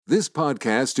This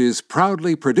podcast is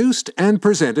proudly produced and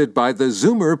presented by the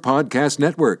Zoomer Podcast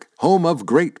Network, home of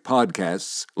great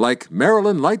podcasts like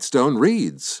Marilyn Lightstone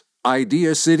Reads,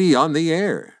 Idea City on the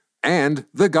Air, and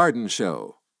The Garden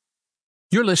Show.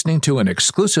 You're listening to an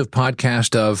exclusive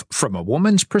podcast of From a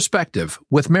Woman's Perspective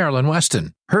with Marilyn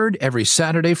Weston, heard every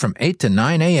Saturday from 8 to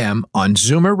 9 a.m. on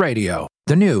Zoomer Radio,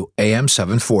 the new AM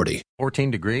 740.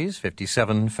 14 degrees,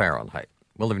 57 Fahrenheit.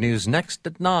 We'll have news next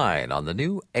at 9 on the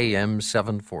new AM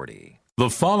 740.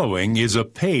 The following is a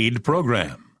paid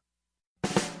program.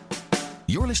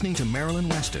 You're listening to Marilyn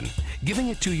Weston, giving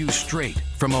it to you straight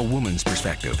from a woman's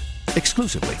perspective,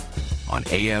 exclusively on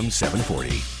AM 740.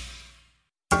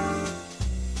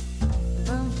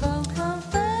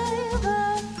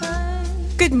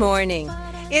 Good morning.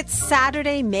 It's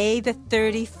Saturday, May the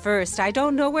 31st. I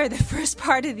don't know where the first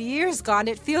part of the year's gone.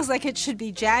 It feels like it should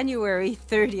be January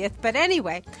 30th. But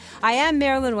anyway, I am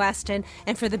Marilyn Weston,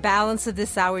 and for the balance of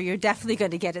this hour, you're definitely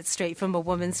going to get it straight from a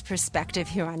woman's perspective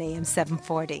here on AM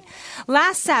 740.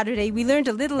 Last Saturday, we learned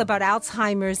a little about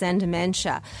Alzheimer's and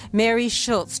dementia. Mary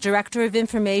Schultz, Director of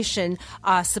Information,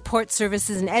 Support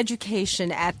Services and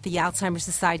Education at the Alzheimer's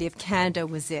Society of Canada,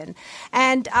 was in.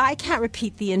 And I can't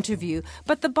repeat the interview,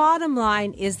 but the bottom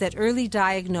line is that early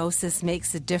diagnosis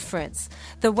makes a difference.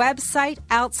 The website,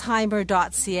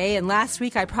 alzheimer.ca, and last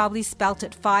week I probably spelt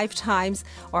it 5 times,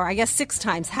 or I guess 6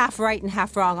 times, half right and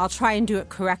half wrong. I'll try and do it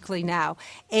correctly now.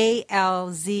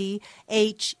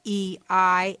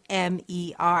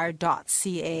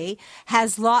 alzheimer.ca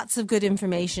has lots of good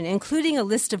information, including a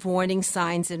list of warning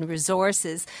signs and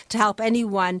resources to help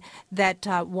anyone that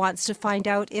wants to find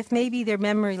out if maybe their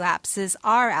memory lapses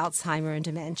are Alzheimer and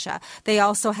dementia. They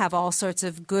also have all sorts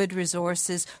of good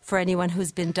resources for anyone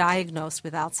who's been diagnosed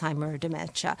with Alzheimer or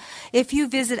dementia. If you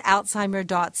visit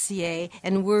alzheimer.ca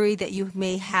and worry that you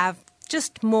may have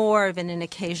just more of an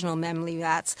occasional memory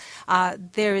lapse,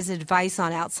 there is advice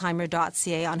on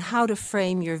alzheimer.ca on how to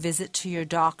frame your visit to your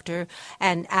doctor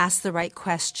and ask the right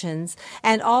questions.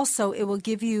 And also, it will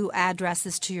give you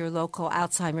addresses to your local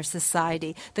Alzheimer's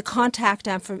Society. The contact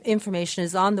information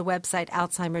is on the website,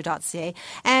 alzheimer.ca.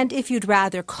 And if you'd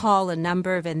rather call a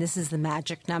number, and this is the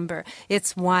magic number,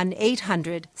 it's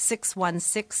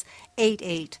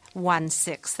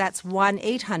 1-800-616-8816. That's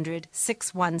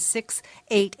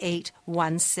 1-800-616-8816.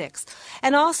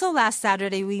 And also last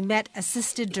Saturday, we met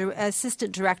Assistant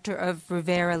Director of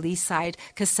Revera Leaside,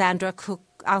 Cassandra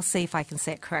I'll say if I can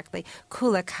say it correctly,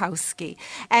 Kulakowski.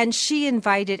 And she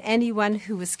invited anyone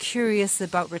who was curious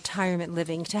about retirement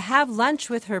living to have lunch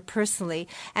with her personally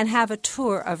and have a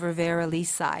tour of Revera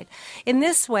Leaside. In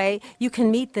this way, you can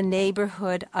meet the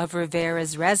neighborhood of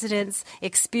Revera's residents,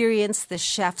 experience the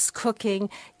chef's cooking,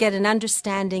 get an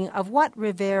understanding of what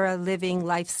Revera living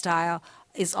lifestyle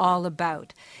is all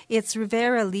about. It's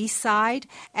Revera Leaside,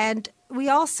 and we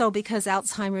also, because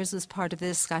Alzheimer's was part of the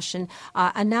discussion,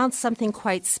 announced something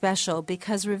quite special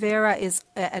because Revera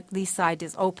at Leaside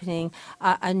is opening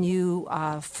a new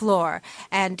floor,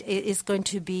 and it is going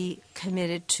to be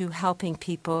committed to helping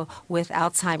people with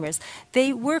Alzheimer's.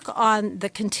 They work on the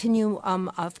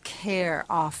continuum of care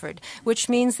offered, which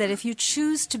means that if you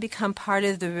choose to become part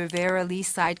of the Revera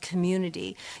Leaside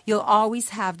community, you'll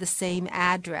always have the same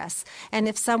address. And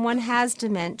if someone has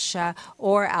dementia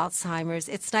or Alzheimer's,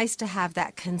 it's nice to have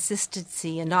that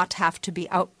consistency and not have to be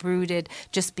outbrooded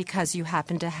just because you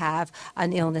happen to have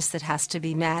an illness that has to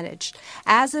be managed.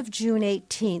 As of June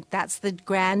 18th, that's the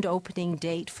grand opening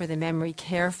date for the memory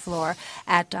care floor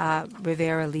at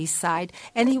Revera Leaside.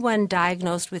 Anyone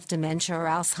diagnosed with dementia or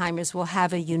Alzheimer's will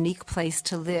have a unique place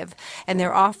to live, and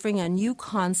they're offering a new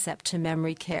concept to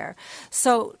memory care.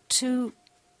 So to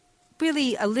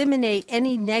really eliminate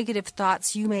any negative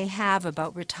thoughts you may have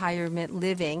about retirement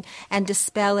living and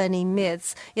dispel any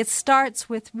myths, it starts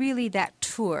with really that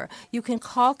tour. You can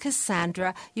call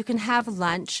Cassandra, you can have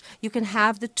lunch, you can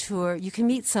have the tour, you can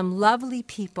meet some lovely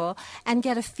people and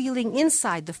get a feeling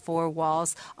inside the 4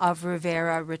 walls of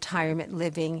Revera Retirement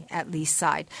Living at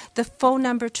Leaside. The phone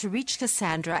number to reach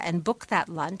Cassandra and book that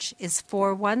lunch is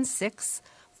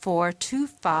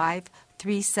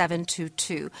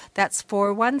 416-425-3722. That's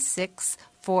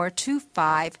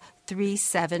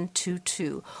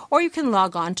 416-425-3722. Or you can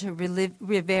log on to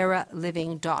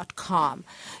riveraliving.com.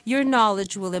 Your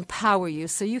knowledge will empower you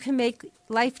so you can make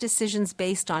life decisions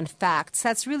based on facts.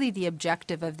 That's really the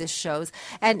objective of this show.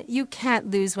 And you can't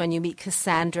lose when you meet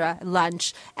Cassandra,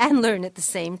 lunch, and learn at the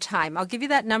same time. I'll give you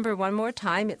that number one more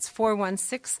time. It's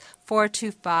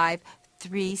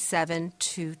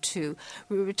 416-425-3722.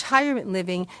 Retirement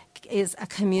living is a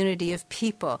community of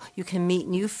people. You can meet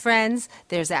new friends,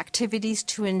 there's activities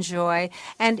to enjoy,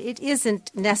 and it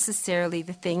isn't necessarily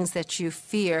the things that you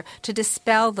fear. To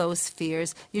dispel those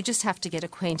fears, you just have to get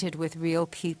acquainted with real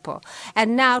people.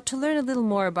 And now, to learn a little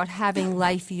more about having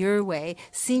life your way,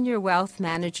 Senior Wealth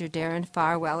Manager Darren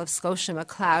Farwell of Scotia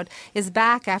McLeod is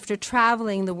back after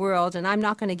traveling the world, and I'm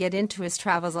not going to get into his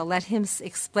travels. I'll let him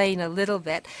explain a little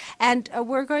bit. And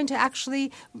we're going to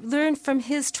actually learn from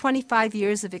his 25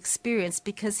 years of experience,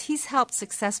 because he's helped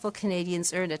successful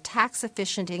Canadians earn a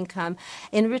tax-efficient income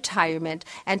in retirement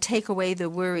and take away the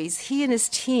worries. He and his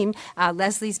team,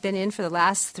 Leslie's been in for the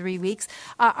last 3 weeks,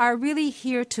 are really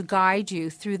here to guide you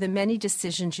through the many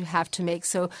decisions you have to make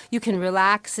so you can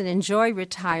relax and enjoy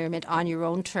retirement on your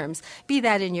own terms, be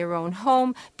that in your own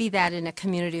home, be that in a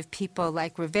community of people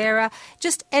like Rivera,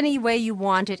 just any way you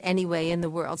want it, any way in the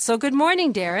world. So good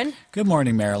morning, Darren. Good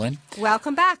morning, Marilyn.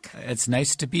 Welcome back. It's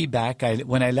nice to be back.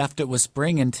 When I left, it was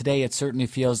spring, and today it certainly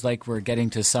feels like we're getting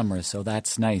to summer, so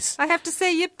that's nice. I have to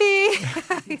say,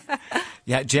 yippee.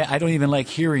 Yeah, I don't even like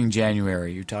hearing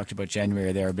January. You talked about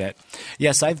January there a bit.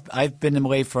 Yes, I've been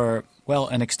away for,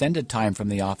 an extended time from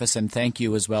the office, and thank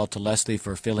you as well to Leslie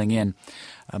for filling in.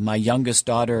 My youngest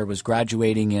daughter was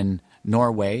graduating in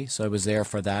Norway, so I was there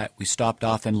for that. We stopped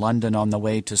off in London on the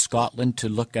way to Scotland to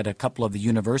look at a couple of the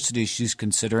universities she's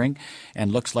considering,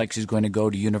 and looks like she's going to go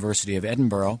to University of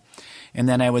Edinburgh. And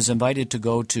then I was invited to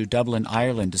go to Dublin,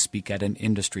 Ireland to speak at an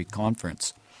industry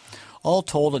conference. All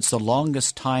told, it's the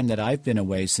longest time that I've been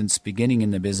away since beginning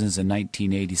in the business in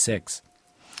 1986.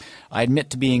 I admit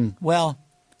to being,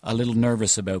 a little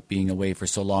nervous about being away for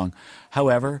so long.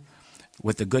 However,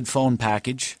 with the good phone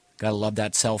package, gotta love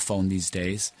that cell phone these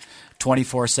days,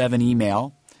 24/7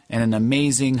 email, and an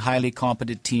amazing, highly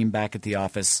competent team back at the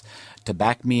office to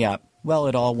back me up,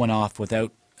 it all went off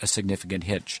without a significant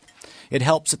hitch. It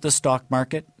helps that the stock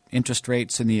market, interest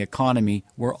rates, and the economy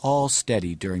were all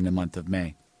steady during the month of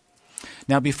May.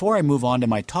 Now, before I move on to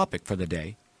my topic for the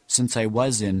day, since I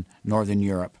was in Northern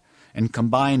Europe, and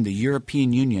combined the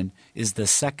European Union is the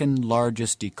second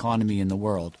largest economy in the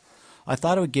world, I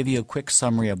thought I would give you a quick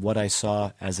summary of what I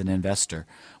saw as an investor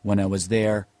when I was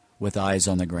there with eyes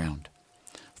on the ground.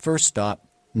 First stop,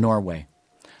 Norway.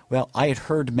 I had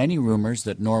heard many rumors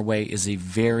that Norway is a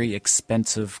very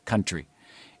expensive country,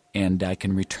 and I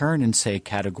can return and say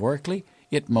categorically,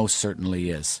 it most certainly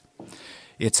is.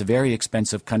 It's a very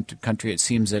expensive country. It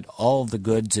seems that all the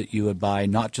goods that you would buy,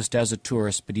 not just as a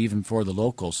tourist, but even for the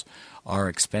locals, are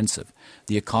expensive.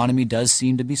 The economy does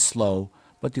seem to be slow,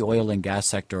 but the oil and gas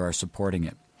sector are supporting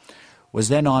it. Was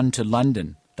then on to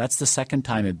London. That's the second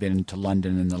time I've been to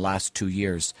London in the last 2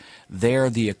 years. There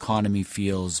the economy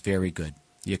feels very good.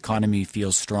 The economy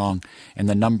feels strong, and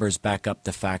the numbers back up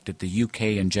the fact that the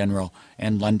UK in general,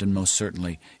 and London most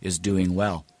certainly, is doing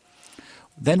well.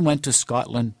 Then went to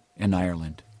Scotland and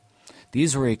Ireland.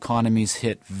 These were economies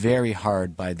hit very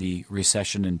hard by the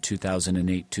recession in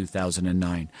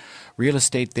 2008-2009. Real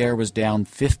estate there was down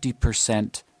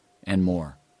 50% and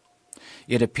more.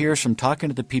 It appears from talking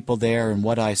to the people there and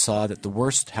what I saw that the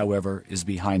worst, however, is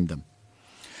behind them.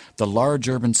 The large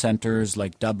urban centres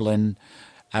like Dublin,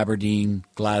 Aberdeen,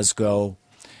 Glasgow,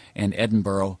 and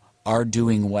Edinburgh are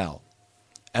doing well.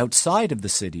 Outside of the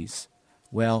cities,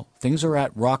 things are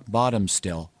at rock bottom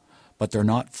still, but they're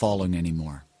not falling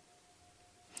anymore.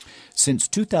 Since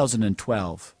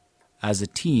 2012, as a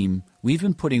team, we've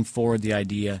been putting forward the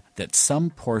idea that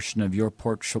some portion of your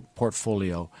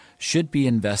portfolio should be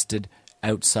invested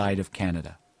outside of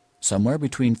Canada, somewhere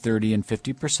between 30 and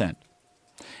 50%.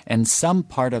 And some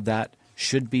part of that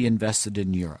should be invested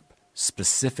in Europe,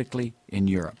 specifically in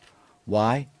Europe.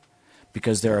 Why?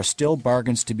 Because there are still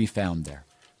bargains to be found there.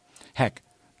 Heck,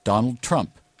 Donald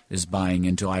Trump is buying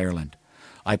into Ireland.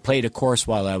 I played a course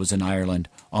while I was in Ireland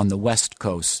on the west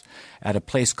coast at a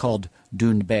place called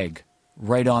Doonbeg,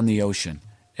 right on the ocean.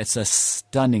 It's a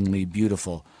stunningly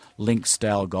beautiful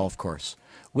link-style golf course,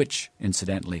 which,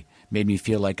 incidentally, made me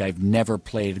feel like I've never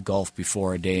played golf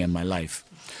before a day in my life.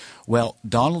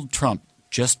 Donald Trump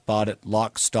just bought it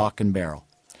lock, stock, and barrel.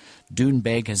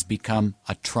 Doonbeg has become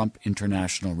a Trump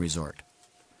International Resort.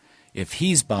 If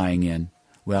he's buying in,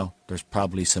 there's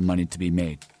probably some money to be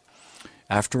made.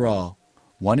 After all,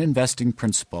 one investing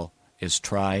principle is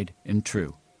tried and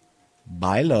true.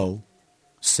 Buy low,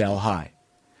 sell high.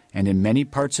 And in many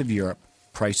parts of Europe,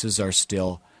 prices are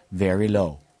still very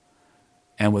low.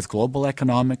 And with global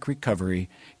economic recovery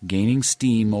gaining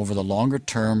steam over the longer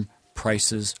term,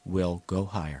 prices will go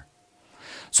higher.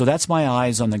 So that's my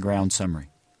eyes on the ground summary.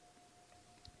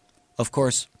 Of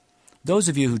course, those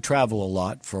of you who travel a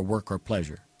lot for work or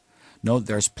pleasure know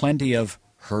there's plenty of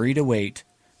hurry to wait,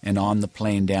 and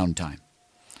on-the-plane downtime.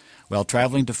 Well,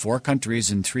 traveling to 4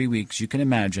 countries in 3 weeks, you can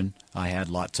imagine I had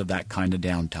lots of that kind of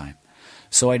downtime.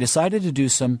 So I decided to do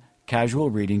some casual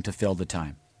reading to fill the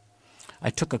time. I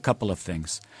took a couple of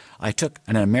things. I took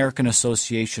an American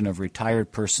Association of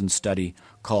Retired Persons study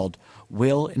called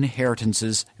Will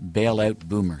Inheritances Bail Out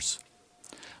Boomers?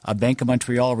 A Bank of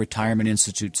Montreal Retirement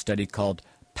Institute study called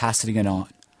Passing It On.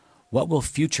 What will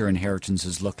future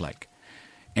inheritances look like?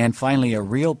 And finally, a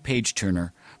real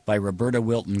page-turner by Roberta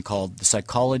Wilton called The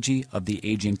Psychology of the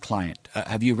Aging Client.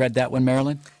 Have you read that one,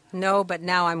 Marilyn? No, but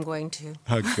now I'm going to.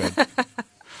 Oh, good.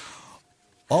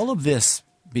 All of this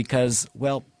because,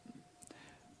 well,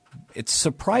 it's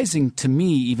surprising to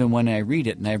me, even when I read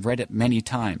it, and I've read it many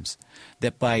times,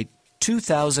 that by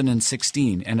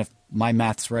 2016, and if my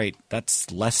math's right,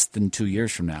 that's less than 2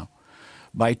 years from now,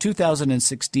 by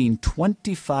 2016,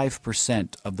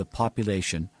 25% of the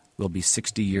population will be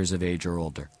 60 years of age or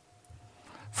older.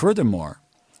 Furthermore,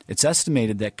 it's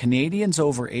estimated that Canadians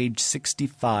over age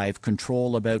 65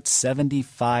 control about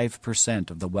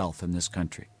 75% of the wealth in this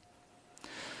country.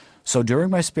 So during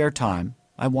my spare time,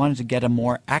 I wanted to get a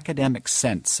more academic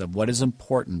sense of what is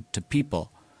important to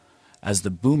people as the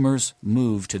boomers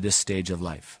move to this stage of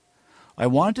life. I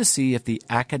wanted to see if the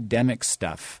academic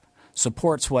stuff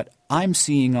supports what I'm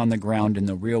seeing on the ground in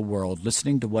the real world,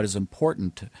 listening to what is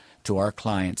important to our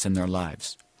clients in their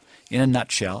lives. In a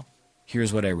nutshell,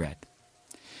 here's what I read.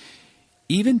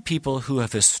 Even people who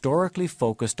have historically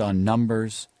focused on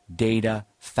numbers, data,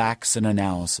 facts, and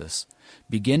analysis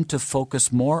begin to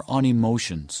focus more on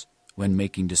emotions when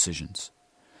making decisions.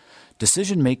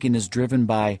 Decision-making is driven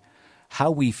by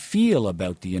how we feel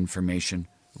about the information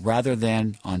rather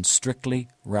than on strictly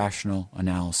rational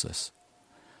analysis.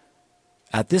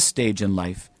 At this stage in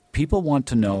life, people want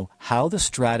to know how the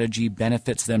strategy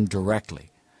benefits them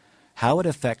directly, how it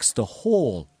affects the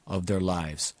whole of their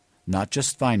lives, not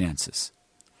just finances.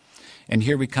 And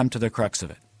here we come to the crux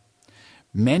of it.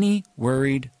 Many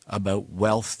worried about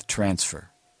wealth transfer.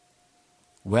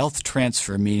 Wealth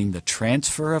transfer meaning the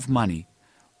transfer of money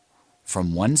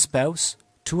from one spouse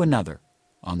to another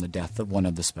on the death of one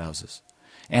of the spouses.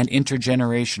 And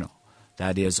intergenerational,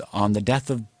 that is, on the death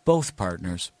of both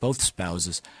partners, both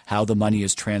spouses, how the money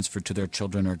is transferred to their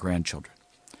children or grandchildren.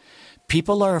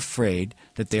 People are afraid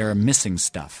that they are missing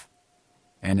stuff.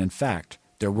 And in fact,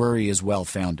 their worry is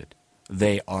well-founded.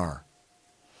 They are.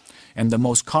 And the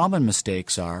most common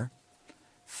mistakes are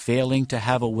failing to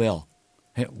have a will.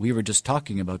 We were just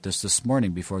talking about this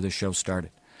morning before the show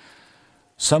started.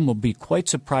 Some will be quite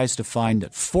surprised to find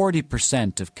that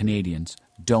 40% of Canadians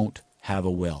don't have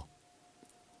a will.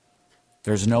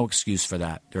 There's no excuse for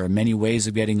that. There are many ways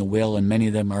of getting a will, and many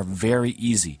of them are very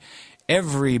easy.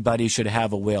 Everybody should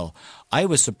have a will. I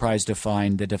was surprised to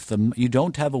find that if you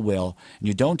don't have a will, and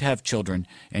you don't have children,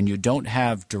 and you don't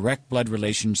have direct blood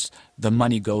relations, the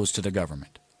money goes to the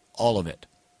government. All of it.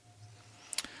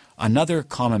 Another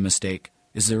common mistake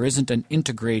is there isn't an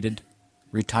integrated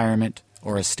retirement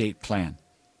or estate plan.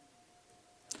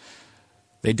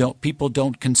 People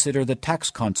don't consider the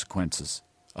tax consequences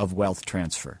of wealth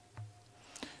transfer.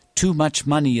 Too much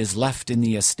money is left in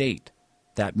the estate.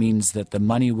 That means that the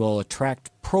money will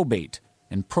attract probate,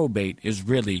 and probate is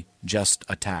really just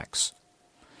a tax.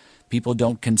 People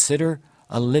don't consider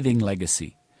a living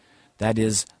legacy. That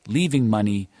is, leaving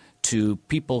money to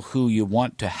people who you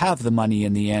want to have the money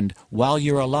in the end while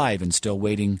you're alive and still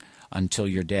waiting until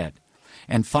you're dead.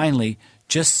 And finally,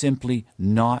 just simply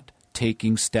not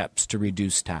taking steps to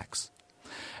reduce tax.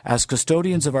 As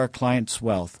custodians of our clients'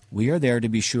 wealth, we are there to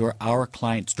be sure our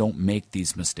clients don't make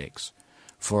these mistakes.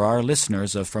 For our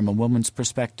listeners of From a Woman's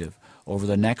Perspective, over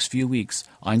the next few weeks,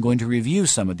 I'm going to review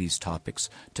some of these topics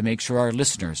to make sure our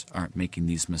listeners aren't making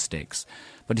these mistakes.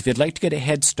 But if you'd like to get a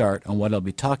head start on what I'll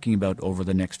be talking about over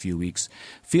the next few weeks,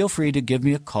 feel free to give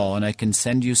me a call and I can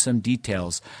send you some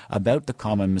details about the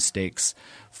common mistakes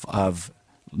of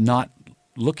not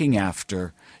looking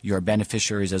after your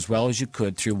beneficiaries as well as you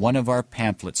could through one of our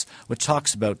pamphlets, which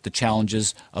talks about the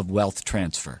challenges of wealth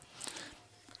transfer.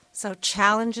 So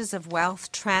challenges of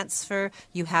wealth transfer,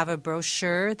 you have a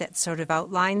brochure that sort of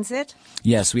outlines it?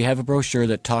 Yes, we have a brochure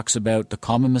that talks about the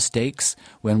common mistakes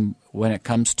when it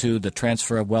comes to the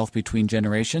transfer of wealth between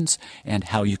generations and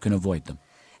how you can avoid them.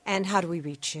 And how do we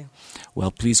reach you?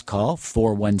 Well, please call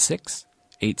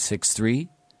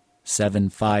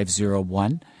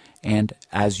 416-863-7501. And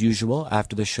as usual,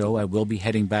 after the show, I will be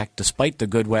heading back, despite the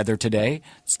good weather today.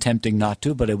 It's tempting not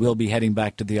to, but I will be heading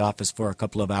back to the office for a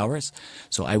couple of hours.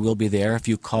 So I will be there if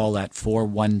you call at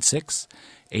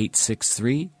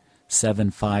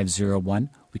 416-863-7501.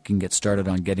 We can get started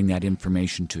on getting that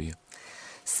information to you.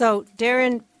 So,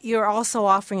 Darren, you're also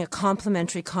offering a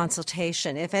complimentary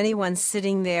consultation. If anyone's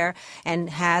sitting there and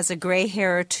has a gray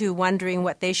hair or two wondering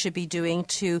what they should be doing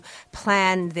to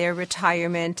plan their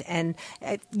retirement, and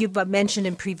you've mentioned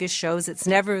in previous shows it's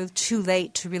never too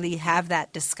late to really have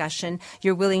that discussion.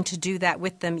 You're willing to do that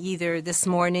with them either this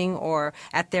morning or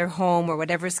at their home or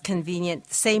whatever's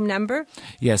convenient. Same number?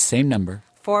 Yes, same number.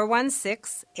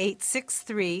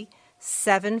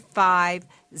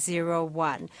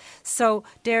 416-863-7501. So,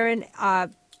 Darren,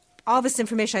 all this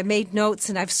information, I made notes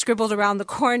and I've scribbled around the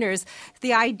corners.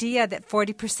 The idea that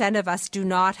 40% of us do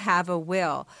not have a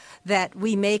will, that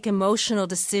we make emotional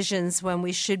decisions when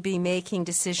we should be making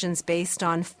decisions based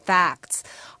on facts,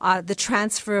 the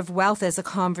transfer of wealth as a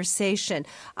conversation.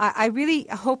 I really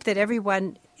hope that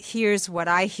everyone hears what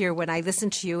I hear when I listen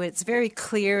to you. It's very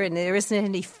clear and there isn't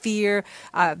any fear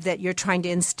that you're trying to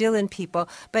instill in people.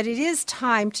 But it is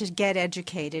time to get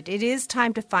educated. It is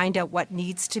time to find out what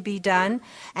needs to be done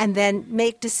and then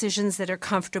make decisions that are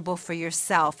comfortable for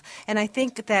yourself. And I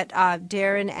think that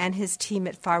Darren and his team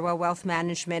at Farwell Wealth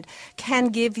Management can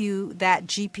give you that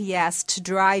GPS to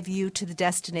drive you to the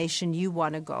destination you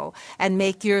want to go and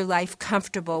make your life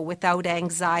comfortable without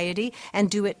anxiety and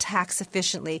do it tax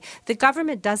efficiently. The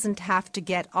government doesn't have to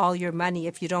get all your money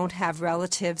if you don't have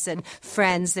relatives and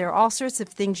friends. There are all sorts of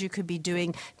things you could be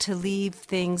doing to leave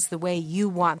things the way you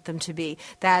want them to be.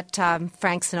 That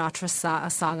Frank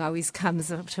Sinatra song always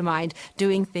comes to mind,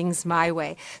 Doing Things My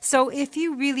Way. So if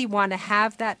you really want to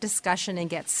have that discussion and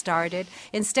get started,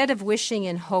 instead of wishing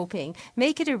and hoping,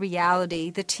 make it a reality.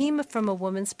 The team From a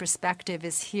Woman's Perspective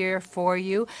is here for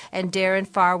you, and Darren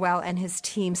Farwell and his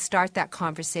team start that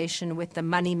conversation with the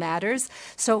Money Matters.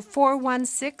 So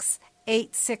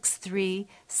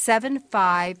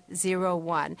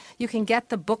 416-863-7501. You can get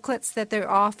the booklets that they're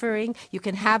offering. You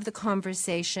can have the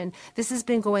conversation. This has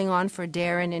been going on for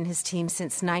Darren and his team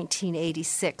since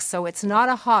 1986. So it's not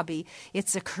a hobby.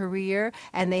 It's a career,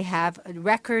 and they have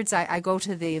records. I go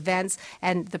to the events,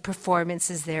 and the performance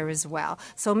is there as well.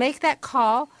 So make that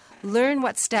call. Learn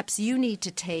what steps you need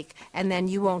to take, and then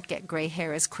you won't get gray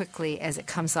hair as quickly as it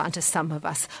comes on to some of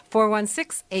us.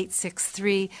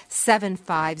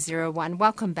 416-863-7501.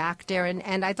 Welcome back, Darren.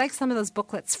 And I'd like some of those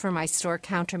booklets for my store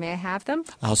counter. May I have them?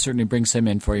 I'll certainly bring some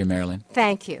in for you, Marilyn.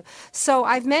 Thank you. So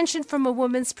I've mentioned From a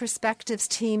Woman's Perspectives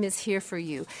team is here for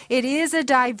you. It is a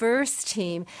diverse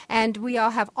team, and we all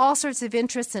have all sorts of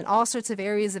interests and all sorts of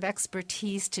areas of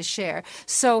expertise to share.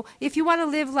 So if you want to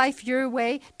live life your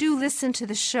way, do listen to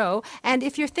the show. And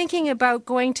if you're thinking about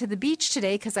going to the beach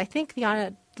today, because I think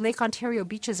the Lake Ontario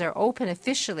beaches are open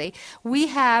officially, we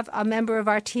have a member of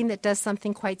our team that does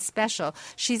something quite special.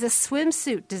 She's a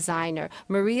swimsuit designer,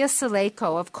 Maria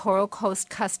Saleko of Coral Coast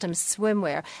Custom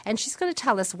Swimwear, and she's going to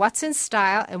tell us what's in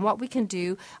style and what we can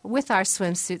do with our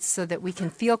swimsuits so that we can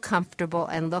feel comfortable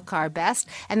and look our best.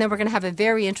 And then we're going to have a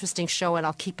very interesting show, and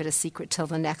I'll keep it a secret till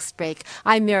the next break.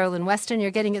 I'm Marilyn Weston.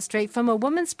 You're getting it straight from a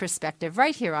woman's perspective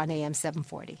right here on AM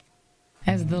 740.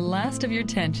 As the last of your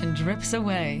tension drips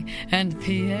away and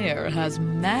Pierre has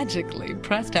magically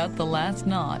pressed out the last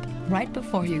knot right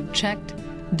before you checked,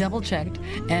 double-checked,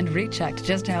 and rechecked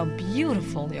just how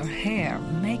beautiful your hair,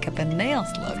 makeup, and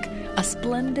nails look, a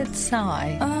splendid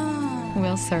sigh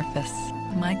will surface.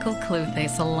 Michael Cluthe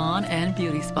Salon and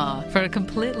Beauty Spa. For a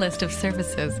complete list of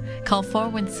services, call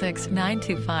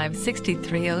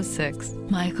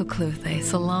 416-925-6306. Michael Cluthe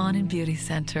Salon and Beauty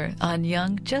Center on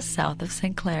Yonge, just south of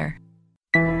St. Clair.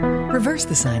 Reverse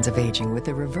the signs of aging with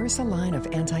the Reversa line of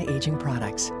anti-aging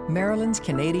products. Maryland's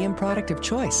Canadian product of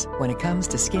choice when it comes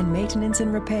to skin maintenance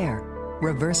and repair.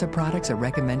 Reversa products are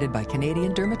recommended by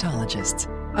Canadian dermatologists.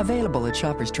 Available at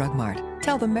Shoppers Drug Mart.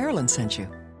 Tell them Maryland sent you.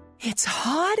 It's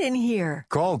hot in here.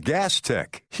 Call Gas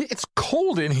Tech. It's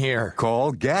cold in here.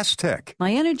 Call Gas Tech.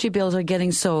 My energy bills are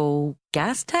getting so...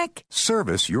 Gas Tech?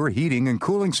 Service your heating and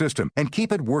cooling system and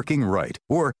keep it working right.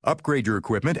 Or upgrade your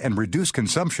equipment and reduce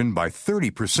consumption by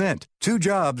 30%. 2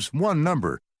 jobs, 1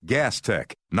 number. Gas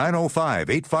Tech.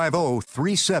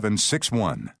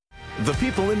 905-850-3761. The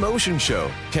People in Motion Show,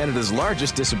 Canada's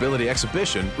largest disability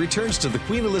exhibition, returns to the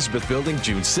Queen Elizabeth Building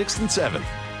June 6th and 7th.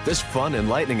 This fun,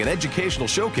 enlightening, and educational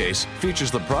showcase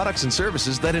features the products and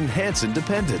services that enhance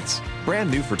independence. Brand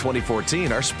new for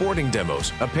 2014 are sporting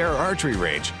demos, a para-archery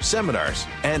range, seminars,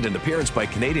 and an appearance by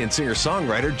Canadian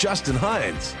singer-songwriter Justin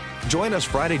Hines. Join us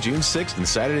Friday, June 6th and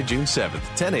Saturday, June 7th,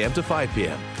 10 a.m. to 5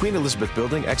 p.m. Queen Elizabeth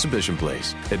Building Exhibition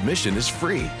Place. Admission is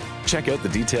free. Check out the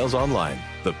details online.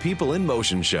 The People in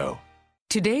Motion Show.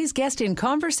 Today's guest in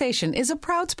conversation is a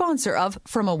proud sponsor of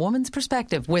From a Woman's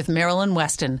Perspective with Marilyn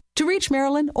Weston. To reach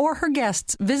Marilyn or her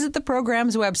guests, visit the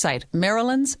program's website,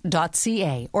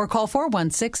 marilyns.ca, or call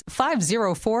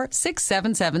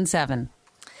 416-504-6777.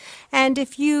 And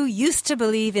if you used to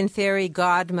believe in fairy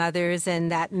godmothers and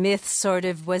that myth sort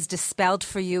of was dispelled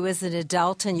for you as an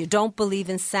adult and you don't believe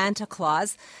in Santa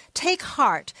Claus, take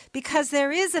heart, because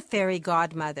there is a fairy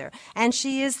godmother, and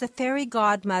she is the fairy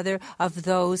godmother of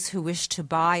those who wish to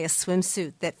buy a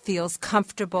swimsuit that feels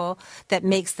comfortable, that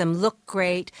makes them look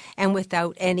great, and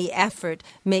without any effort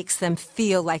makes them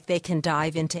feel like they can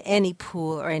dive into any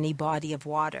pool or any body of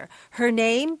water. Her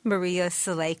name, Maria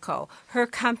Saleko. Her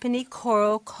company,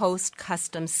 Coral Coast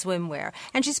Custom Swimwear,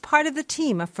 and she's part of the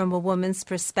team of From a Woman's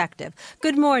Perspective.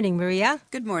 Good morning, Maria.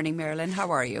 Good morning, Marilyn.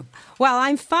 How are you? Well,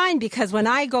 I'm fine, because when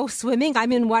I go swimming,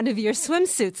 I'm in one of your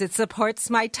swimsuits. It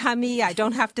supports my tummy. I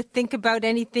don't have to think about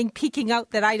anything peeking out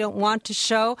that I don't want to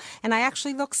show, and I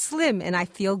actually look slim and I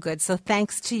feel good. So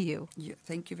thanks to you.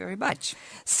 Thank you very much.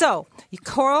 So,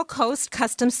 Coral Coast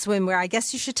Custom Swimwear, I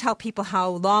guess you should tell people how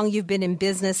long you've been in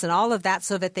business and all of that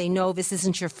so that they know this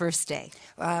isn't your first day.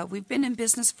 We've been in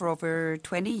business for over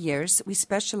 20 years. We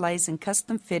specialize in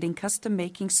custom fitting, custom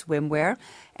making swimwear,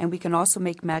 and we can also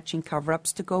make matching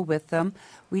cover-ups to go with them.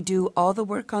 We do all the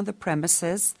work on the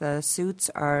premises. The suits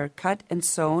are cut and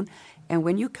sewn, and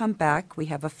when you come back, we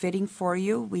have a fitting for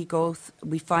you. We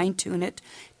fine-tune it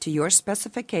to your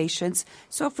specifications.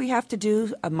 So if we have to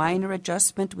do a minor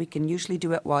adjustment, we can usually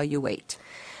do it while you wait.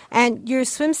 And your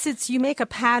swimsuits, you make a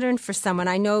pattern for someone.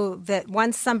 I know that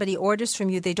once somebody orders from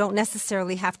you, they don't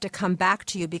necessarily have to come back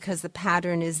to you because the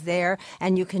pattern is there,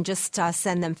 and you can just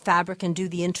send them fabric and do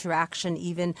the interaction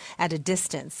even at a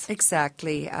distance.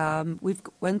 Exactly.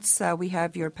 Once we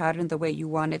have your pattern the way you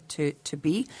want it to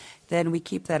be, then we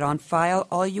keep that on file.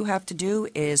 All you have to do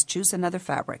is choose another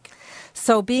fabric.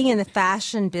 So being in the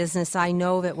fashion business, I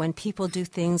know that when people do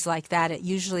things like that, it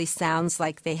usually sounds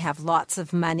like they have lots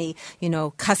of money,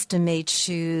 custom-made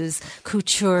shoes,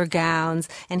 couture gowns,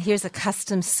 and here's a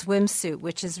custom swimsuit,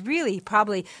 which is really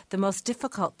probably the most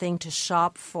difficult thing to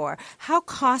shop for. How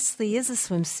costly is a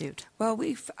swimsuit? Well,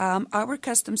 our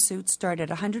custom suits start at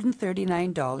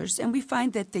 $139, and we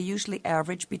find that they usually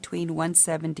average between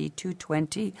 $170 to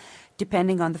 $220,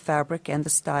 depending on the fabric and the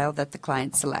style that the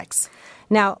client selects.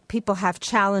 Now, people have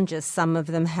challenges. Some of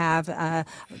them have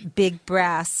big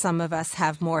breasts. Some of us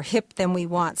have more hip than we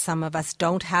want. Some of us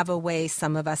don't have a waist.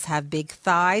 Some of us have big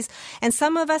thighs. And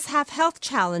some of us have health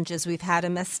challenges. We've had a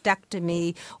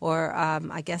mastectomy or, a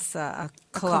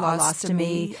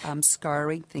colostomy.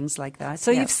 Scarring, things like that.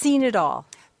 So you've seen it all.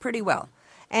 Pretty well.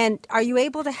 And are you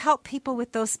able to help people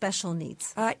with those special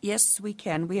needs? Yes, we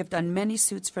can. We have done many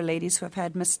suits for ladies who have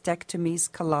had mastectomies,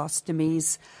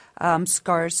 colostomies,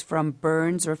 scars from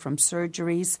burns or from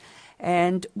surgeries.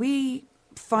 And we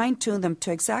fine-tune them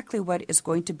to exactly what is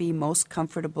going to be most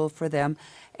comfortable for them.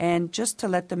 And just to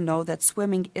let them know that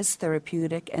swimming is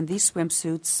therapeutic and these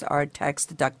swimsuits are tax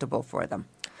deductible for them.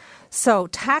 So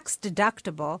tax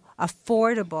deductible,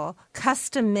 affordable,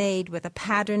 custom made with a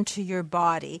pattern to your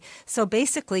body. So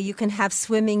basically you can have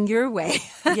swimming your way.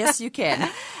 Yes, you can.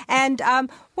 And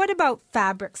what about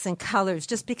fabrics and colors?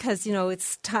 Just because,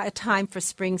 it's time for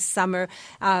spring, summer,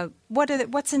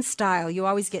 what's in style? You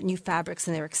always get new fabrics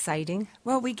and they're exciting.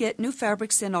 Well, we get new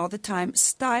fabrics in all the time.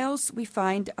 Styles, we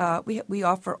find we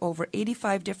offer over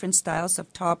 85 different styles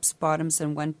of tops, bottoms,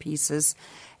 and one pieces.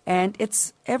 And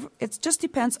it just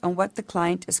depends on what the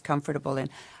client is comfortable in.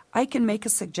 I can make a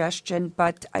suggestion,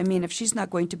 but if she's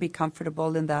not going to be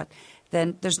comfortable in that,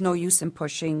 then there's no use in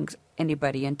pushing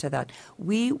anybody into that.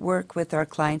 We work with our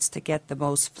clients to get the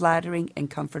most flattering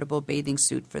and comfortable bathing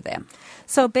suit for them.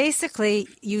 So basically,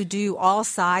 you do all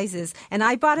sizes. And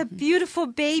I bought a beautiful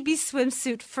baby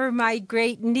swimsuit for my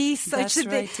great niece. That's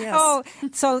right, yes. Oh,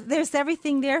 so there's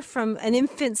everything there from an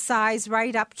infant size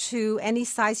right up to any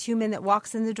size human that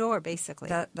walks in the door, basically.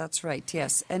 That's right,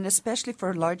 yes. And especially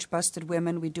for large-busted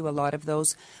women, we do a lot of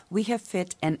those. We have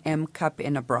fit an M cup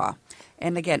in a bra.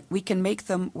 And again, we can make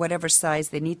them whatever size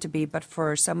they need to be, but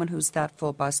for someone who's that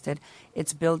full-busted,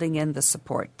 it's building in the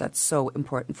support that's so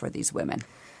important for these women.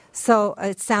 So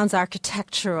it sounds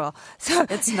architectural. So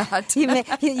it's not.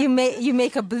 you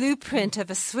make a blueprint of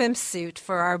a swimsuit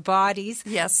for our bodies.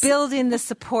 Yes. Build in the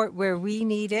support where we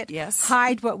need it. Yes.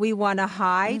 Hide what we want to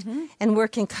hide, and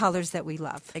work in colors that we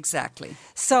love. Exactly.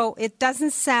 So it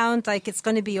doesn't sound like it's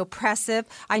going to be oppressive.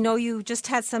 I know you just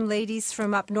had some ladies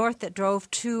from up north that drove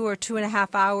 2 or 2.5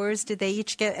 hours. Did they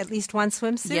each get at least one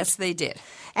swimsuit? Yes, they did.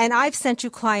 And I've sent you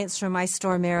clients from my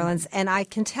store, Marilyn's, and I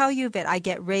can tell you that I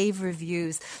get rave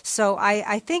reviews. So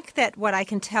I think that what I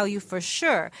can tell you for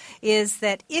sure is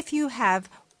that if you have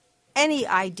any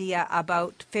idea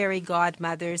about fairy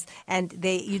godmothers and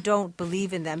you don't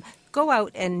believe in them, go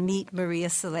out and meet Maria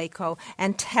Saleko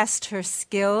and test her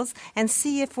skills and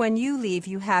see if when you leave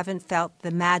you haven't felt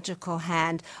the magical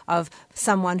hand of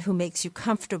someone who makes you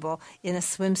comfortable in a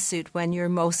swimsuit when you're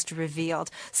most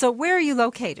revealed. So where are you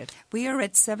located? We are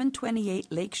at 728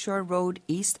 Lakeshore Road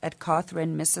East at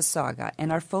Cawthron, Mississauga,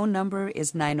 and our phone number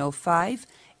is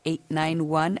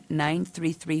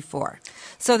 905-891-9334.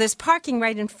 So there's parking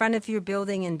right in front of your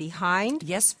building and behind?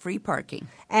 Yes, free parking.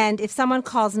 And if someone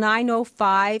calls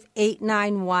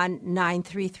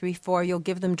 905-891-9334, you'll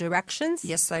give them directions?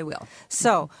 Yes, I will.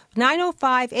 So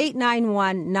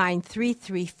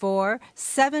 905-891-9334,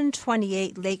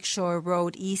 728 Lakeshore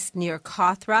Road East near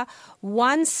Cawthron.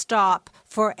 One stop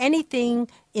for anything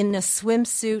in a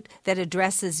swimsuit that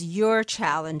addresses your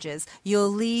challenges. You'll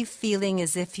leave feeling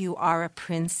as if you are a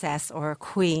princess or a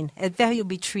queen. And then you'll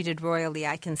be treated royally,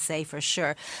 I can say for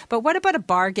sure. But what about a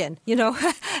bargain? You know,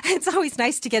 it's always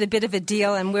nice to get a bit of a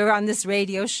deal, and we're on this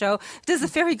radio show. Does the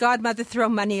fairy godmother throw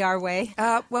money our way?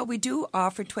 Well, we do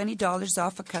offer $20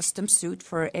 off a custom suit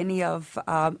for any of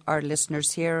our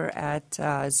listeners here at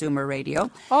Zoomer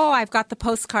Radio. Oh, I've got the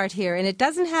postcard here, and it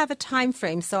doesn't have a time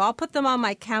frame, so I'll put them on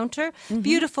my counter. Mm-hmm.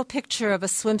 Beautiful picture of a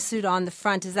swimsuit on the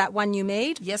front. Is that one you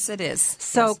made? Yes, it is.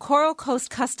 So yes. Coral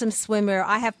Coast Custom Swimmer,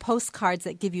 I have postcards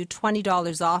that give you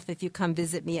 $20 off if you come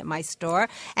visit me at my store.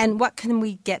 And what can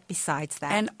we get besides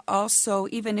that? And also,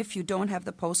 even if you don't have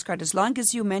the postcard, as long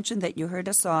as you mention that you heard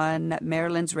us on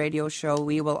Marilyn's radio show,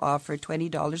 we will offer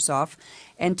 $20 off.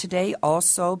 And today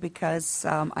also, because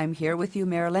I'm here with you,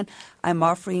 Marilyn, I'm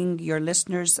offering your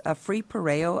listeners a free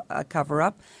Pareo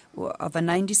cover-up of a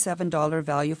 $97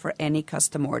 value for any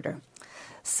custom order.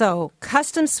 So,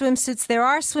 custom swimsuits, there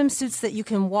are swimsuits that you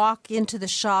can walk into the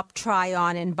shop, try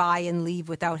on, and buy and leave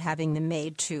without having them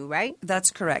made too, right?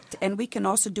 That's correct. And we can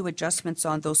also do adjustments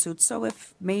on those suits. So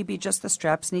if maybe just the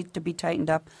straps need to be tightened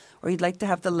up, or you'd like to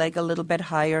have the leg a little bit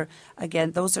higher, again,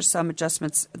 those are some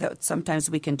adjustments that sometimes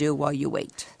we can do while you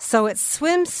wait. So it's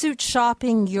swimsuit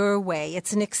shopping your way.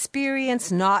 It's an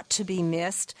experience not to be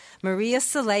missed. Maria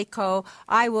Saleko,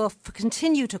 I will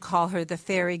continue to call her the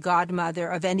fairy godmother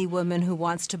of any woman who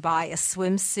wants to buy a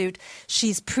swimsuit.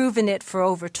 She's proven it for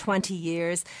over 20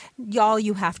 years. All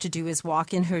you have to do is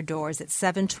walk in her doors at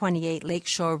 728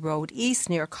 Lakeshore Road East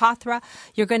near Cawthron.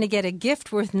 You're going to get a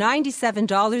gift worth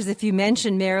 $97 if you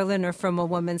mention Marilyn or From a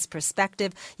Woman's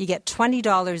Perspective. You get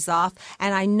 $20 off,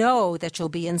 and I know that you'll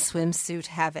be in swimsuit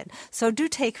heaven. So do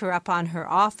take her up on her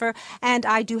offer, and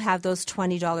I do have those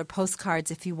 $20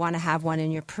 postcards if you want to have one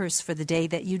in your purse for the day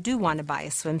that you do want to buy a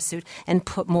swimsuit and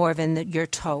put more of your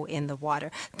toe in the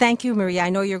water. Thank you, Maria. I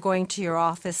know you're going to your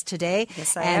office today.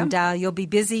 Yes, I am. And you'll be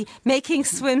busy making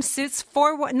swimsuits.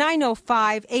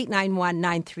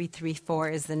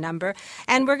 905-891-9334 is the number.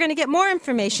 And we're going to get more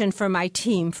information from my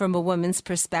team From a Woman's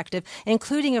Perspective,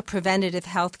 including a preventative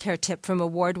health care tip from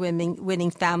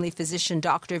award-winning family physician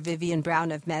Dr. Vivian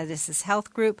Brown of Medicis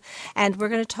Health Group. And we're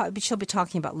going to she'll be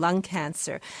talking about lung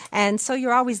cancer. And so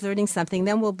you're always learning something.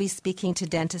 Then we'll be speaking to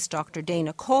dentist Dr.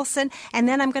 Dana Colson. And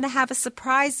then I'm going to have a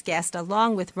surprise guest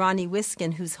along with Ronnie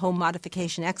Wiskin, who's home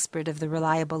modification expert of the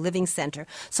Reliable Living Center.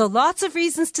 So lots of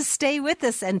reasons to stay with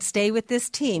us and stay with this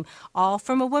team, all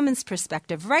from a woman's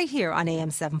perspective, right here on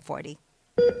AM 740.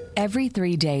 Every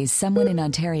 3 days, someone in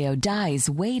Ontario dies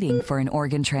waiting for an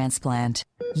organ transplant.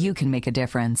 You can make a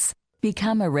difference.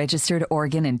 Become a registered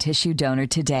organ and tissue donor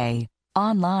today.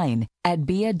 Online at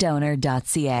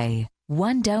beadonor.ca.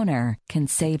 One donor can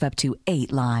save up to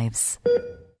 8 lives.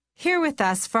 Here with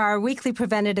us for our weekly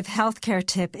preventative health care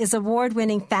tip is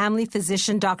award-winning family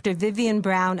physician Dr. Vivian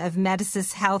Brown of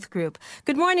Medicis Health Group.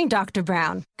 Good morning, Dr.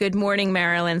 Brown. Good morning,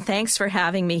 Marilyn. Thanks for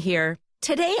having me here.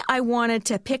 Today, I wanted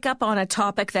to pick up on a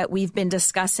topic that we've been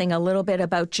discussing a little bit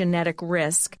about genetic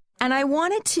risk. And I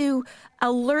wanted to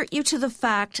alert you to the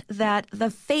fact that the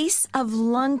face of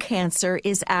lung cancer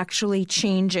is actually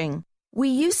changing. We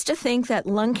used to think that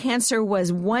lung cancer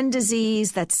was one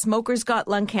disease, that smokers got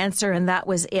lung cancer, and that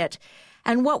was it.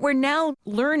 And what we're now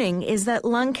learning is that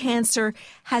lung cancer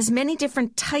has many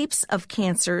different types of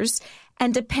cancers,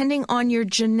 and depending on your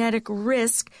genetic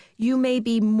risk, you may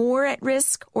be more at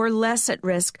risk or less at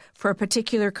risk for a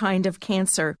particular kind of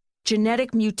cancer.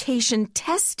 Genetic mutation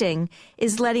testing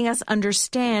is letting us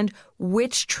understand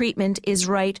which treatment is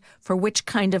right for which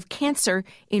kind of cancer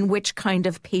in which kind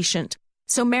of patient.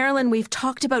 So, Marilyn, we've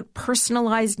talked about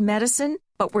personalized medicine,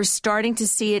 but we're starting to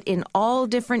see it in all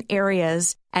different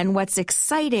areas. And what's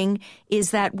exciting is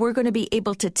that we're going to be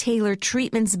able to tailor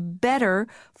treatments better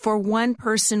for one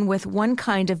person with one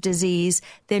kind of disease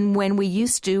than when we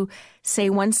used to say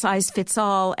one size fits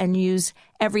all and use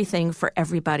everything for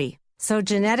everybody. So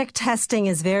genetic testing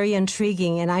is very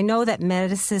intriguing, and I know that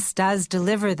Medicis does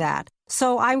deliver that.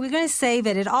 So I'm going to say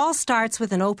that it all starts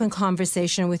with an open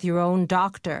conversation with your own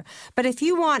doctor. But if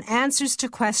you want answers to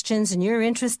questions and you're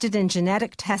interested in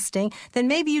genetic testing, then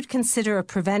maybe you'd consider a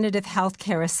preventative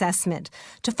healthcare assessment.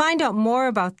 To find out more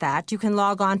about that, you can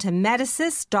log on to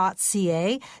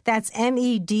medicis.ca. That's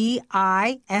medisys.ca.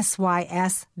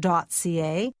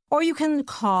 Or you can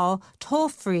call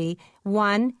toll-free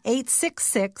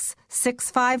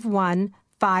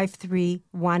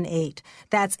 1-866-651-5318.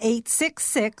 That's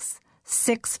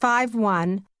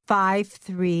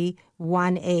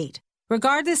 866-651-5318.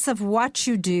 Regardless of what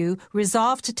you do,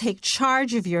 resolve to take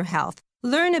charge of your health.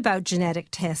 Learn about genetic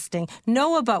testing,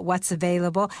 know about what's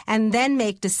available, and then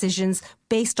make decisions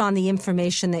based on the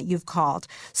information that you've called.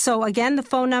 So again, the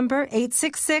phone number,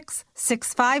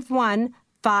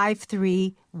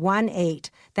 866-651-5318.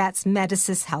 That's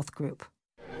Medicis Health Group.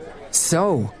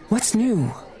 So, what's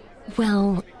new?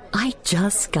 Well, I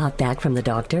just got back from the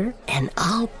doctor, and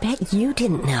I'll bet you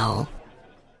didn't know.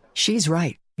 She's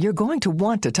right. You're going to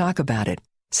want to talk about it.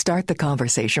 Start the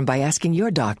conversation by asking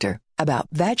your doctor about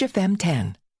Vagifem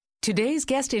 10. Today's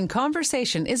guest in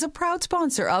conversation is a proud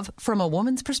sponsor of From a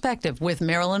Woman's Perspective with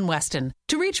Marilyn Weston.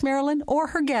 To reach Marilyn or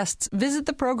her guests, visit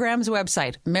the program's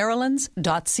website,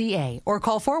 marilyns.ca, or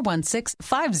call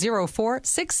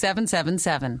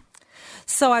 416-504-6777.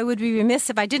 So I would be remiss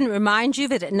if I didn't remind you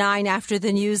that at 9 after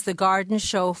the news, the garden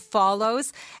show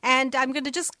follows. And I'm going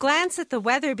to just glance at the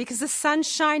weather because the sun's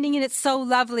shining and it's so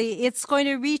lovely. It's going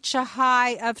to reach a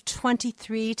high of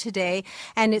 23 today,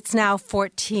 and it's now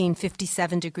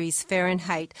 57 degrees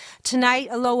Fahrenheit. Tonight,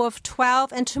 a low of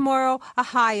 12, and tomorrow, a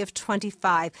high of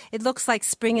 25. It looks like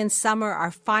spring and summer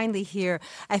are finally here.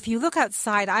 If you look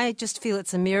outside, I just feel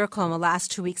it's a miracle in the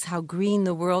last 2 weeks how green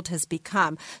the world has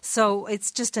become. So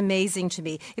it's just amazing to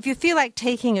me. If you feel like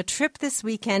taking a trip this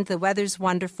weekend, the weather's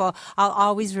wonderful. I'll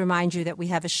always remind you that we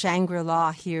have a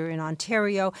Shangri-La here in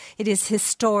Ontario. It is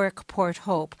historic Port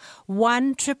Hope.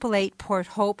 1-888-PORT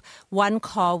HOPE. One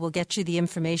call will get you the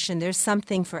information. There's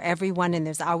something for everyone, and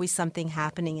there's always something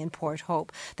happening in Port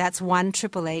Hope. That's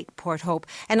 1-888-PORT HOPE.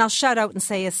 And I'll shout out and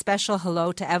say a special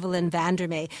hello to Evelyn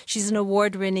Vandermeer. She's an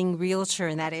award-winning realtor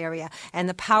in that area, and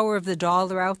the power of the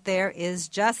dollar out there is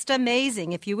just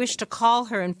amazing. If you wish to call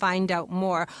her and find out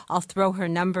more, I'll throw her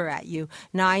number at you.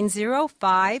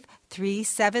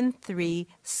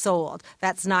 905-373-SOLD.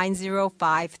 That's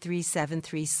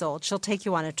 905-373-SOLD. She'll take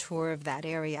you on a tour of that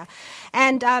area.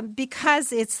 And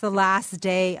because it's the last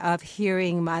day of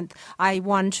Hearing Month, I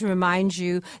wanted to remind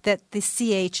you that the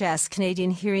CHS, Canadian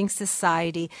Hearing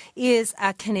Society, is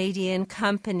a Canadian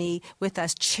company with a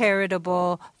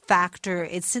charitable factor.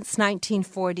 It's since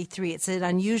 1943. It's an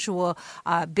unusual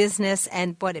business,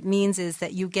 and what it means is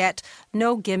that you get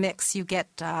no gimmicks. You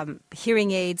get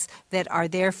hearing aids that are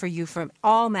there for you from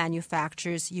all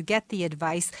manufacturers. You get the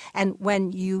advice, and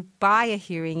when you buy a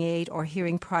hearing aid or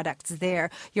hearing products there,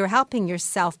 you're helping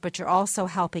yourself, but you're also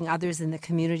helping others in the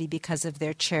community because of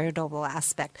their charitable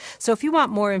aspect. So if you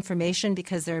want more information,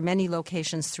 because there are many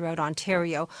locations throughout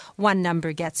Ontario, one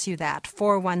number gets you that,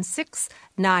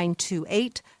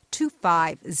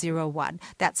 416-928-2501.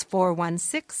 That's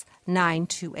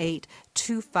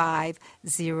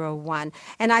 416-928-2501.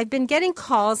 And I've been getting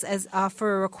calls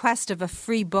for a request of a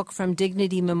free book from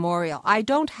Dignity Memorial. I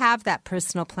don't have that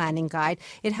personal planning guide.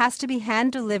 It has to be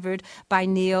hand-delivered by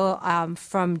Neil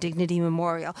from Dignity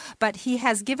Memorial. But he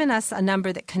has given us a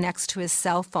number that connects to his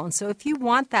cell phone. So if you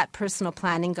want that personal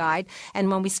planning guide,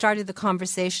 and when we started the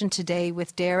conversation today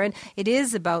with Darren, it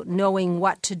is about knowing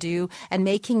what to do and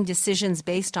making decisions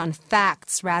based on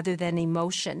facts rather than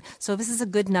emotion. So this is a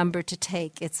good number to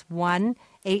take. It's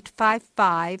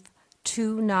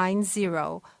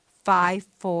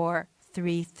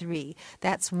 1-855-290-5433.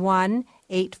 That's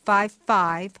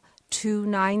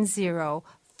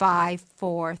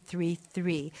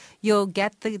 1-855-290-5433. You'll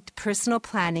get the personal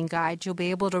planning guide. You'll be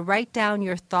able to write down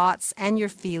your thoughts and your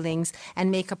feelings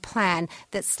and make a plan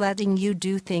that's letting you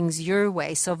do things your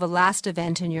way, so the last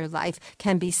event in your life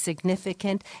can be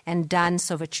significant and done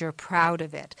so that you're proud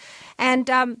of it. And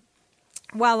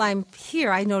while I'm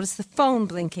here, I noticed the phone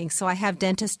blinking, so I have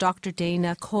dentist Dr.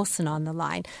 Dana Colson on the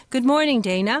line. Good morning,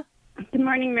 Dana. Good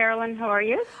morning, Marilyn. How are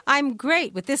you? I'm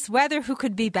great. With this weather, who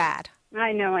could be bad?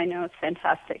 I know. It's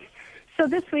fantastic. So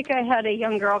this week I had a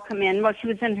young girl come in. Well, she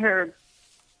was in her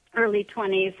early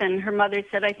 20s, and her mother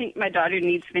said, I think my daughter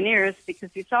needs veneers, because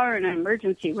we saw her in an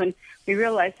emergency when we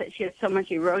realized that she had so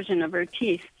much erosion of her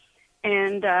teeth.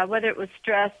 And whether it was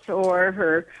stress or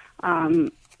her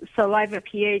saliva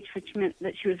pH, which meant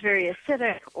that she was very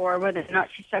acidic, or whether or not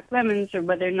she sucked lemons, or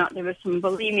whether or not there was some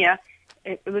bulimia,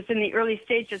 it was in the early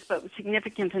stages, but was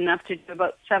significant enough to do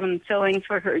about 7 fillings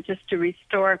for her just to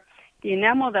restore the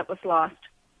enamel that was lost.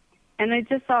 And I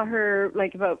just saw her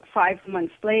like about 5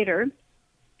 months later,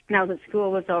 now that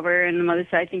school was over, and the mother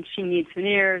said, I think she needs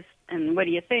veneers, and what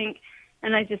do you think?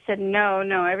 And I just said, no,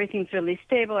 everything's really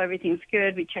stable, everything's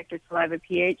good. We checked her saliva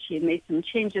pH. She had made some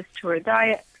changes to her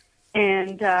diet,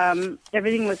 and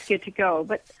everything was good to go.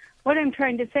 But what I'm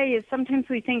trying to say is sometimes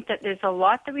we think that there's a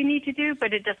lot that we need to do,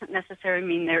 but it doesn't necessarily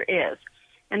mean there is.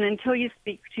 And until you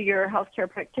speak to your healthcare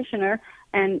practitioner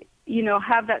and,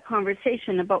 have that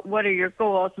conversation about what are your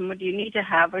goals and what do you need to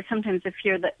have, or sometimes the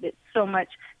fear that it's so much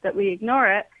that we ignore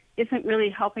it, isn't really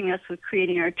helping us with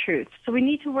creating our truth. So we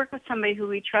need to work with somebody who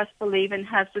we trust, believe, and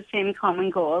has the same common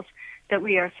goals that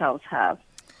we ourselves have.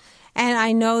 And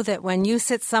I know that when you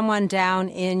sit someone down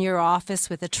in your office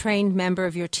with a trained member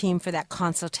of your team for that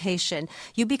consultation,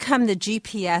 you become the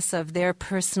GPS of their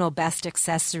personal best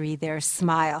accessory, their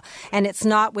smile. And it's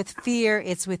not with fear,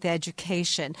 it's with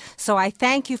education. So I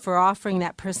thank you for offering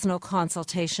that personal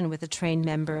consultation with a trained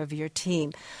member of your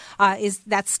team. Is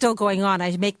that still going on?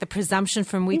 I make the presumption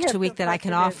from week to week that I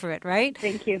can offer it, right?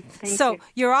 Thank you. So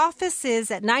your office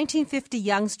is at 1950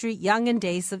 Yonge Street, Yonge and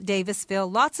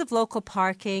Davisville. Lots of local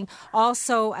parking.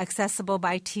 Also accessible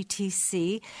by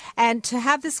TTC. And to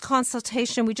have this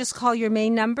consultation, we just call your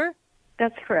main number?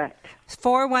 That's correct.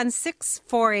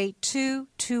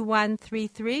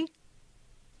 416-482-2133.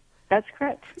 That's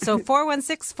correct. So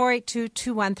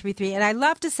 416-482-2133. And I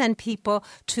love to send people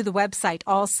to the website,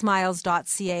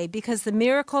 allsmiles.ca, because the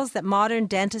miracles that modern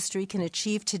dentistry can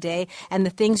achieve today and the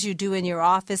things you do in your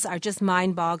office are just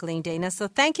mind-boggling, Dana. So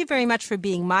thank you very much for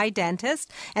being my dentist,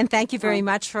 and thank you very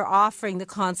much for offering the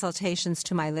consultations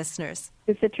to my listeners.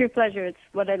 It's a true pleasure. It's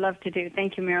what I love to do.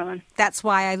 Thank you, Marilyn. That's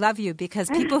why I love you, because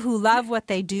people who love what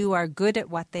they do are good at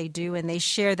what they do, and they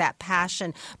share that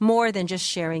passion more than just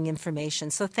sharing information.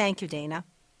 So thank you, Dana.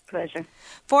 Pleasure.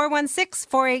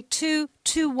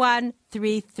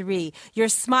 416-482-2133. Your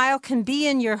smile can be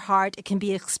in your heart. It can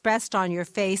be expressed on your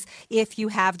face if you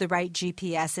have the right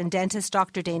GPS. And dentist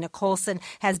Dr. Dana Colson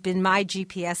has been my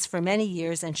GPS for many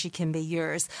years, and she can be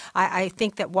yours. I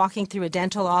think that walking through a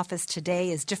dental office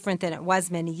today is different than it was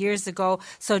many years ago.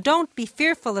 So don't be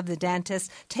fearful of the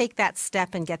dentist. Take that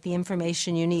step and get the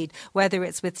information you need, whether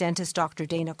it's with dentist Dr.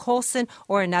 Dana Colson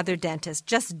or another dentist.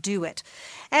 Just do it.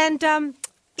 And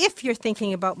if you're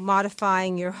thinking about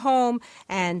modifying your home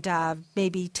and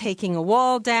maybe taking a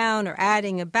wall down or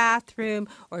adding a bathroom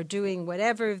or doing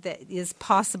whatever that is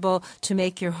possible to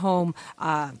make your home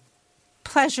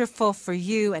pleasurable for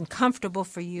you and comfortable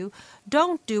for you,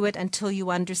 don't do it until you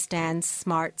understand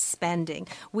smart spending.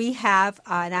 We have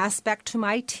an aspect to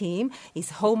my team.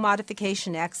 He's a home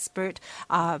modification expert,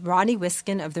 Ronnie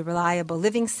Wiskin of the Reliable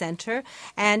Living Center,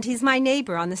 and he's my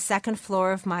neighbor on the second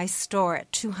floor of my store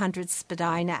at 200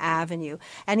 Spadina Avenue.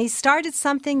 And he started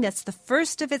something that's the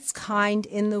first of its kind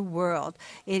in the world.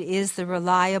 It is the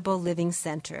Reliable Living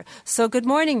Center. So good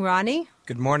morning, Ronnie.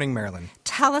 Good morning, Marilyn.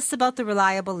 Tell us about the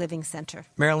Reliable Living Center.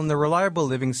 Marilyn, the Reliable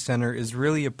Living Center is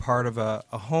really a part of a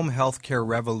home health care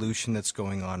revolution that's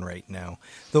going on right now.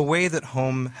 The way that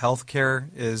home health care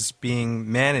is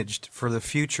being managed for the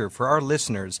future, for our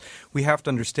listeners, we have to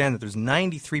understand that there's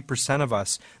 93% of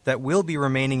us that will be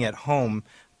remaining at home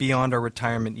beyond our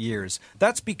retirement years.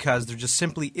 That's because there just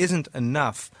simply isn't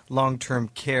enough long-term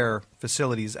care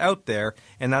facilities out there,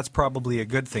 and that's probably a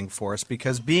good thing for us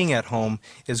because being at home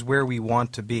is where we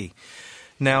want to be.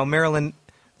 Now, Marilyn,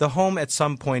 the home at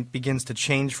some point begins to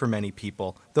change for many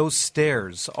people. Those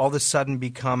stairs all of a sudden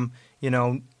become,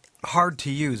 hard to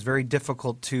use, very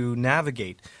difficult to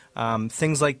navigate.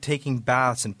 Things like taking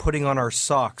baths and putting on our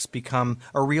socks become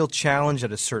a real challenge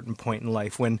at a certain point in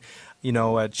life when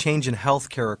a change in health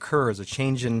care occurs, a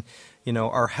change in,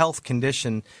 our health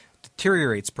condition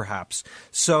deteriorates perhaps.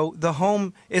 So the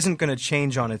home isn't going to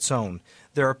change on its own.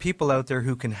 There are people out there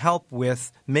who can help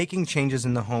with making changes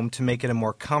in the home to make it a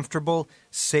more comfortable,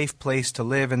 safe place to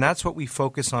live, and that's what we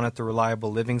focus on at the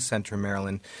Reliable Living Center,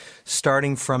 Marilyn,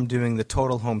 starting from doing the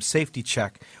Total Home Safety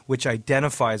Check, which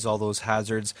identifies all those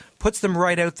hazards, puts them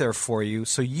right out there for you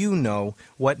so you know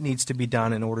what needs to be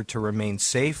done in order to remain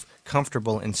safe,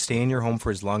 comfortable, and stay in your home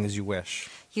for as long as you wish.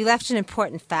 You left an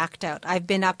important fact out. I've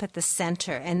been up at the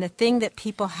center, and the thing that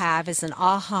people have is an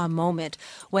aha moment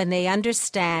when they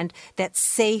understand that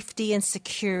safety and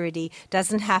security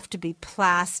doesn't have to be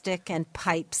plastic and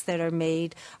pipes that are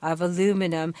made of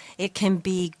aluminum. It can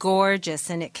be gorgeous,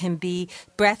 and it can be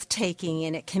breathtaking,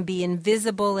 and it can be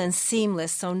invisible and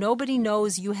seamless, so nobody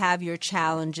knows you have your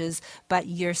challenges but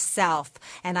yourself.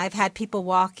 And I've had people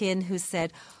walk in who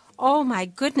said, "Oh my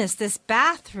goodness, this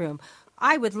bathroom.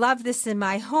 I would love this in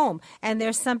my home." And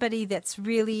there's somebody that's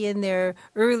really in their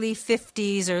early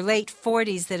 50s or late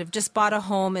 40s that have just bought a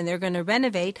home and they're going to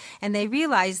renovate, and they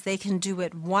realize they can do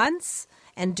it once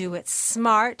and do it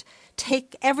smart,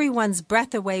 take everyone's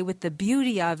breath away with the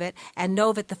beauty of it, and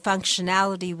know that the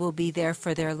functionality will be there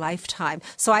for their lifetime.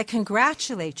 So I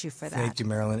congratulate you for that. Thank you,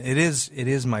 Marilyn. It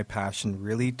is my passion,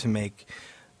 really, to make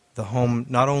the home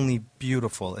not only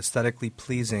beautiful, aesthetically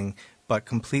pleasing, but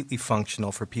completely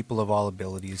functional for people of all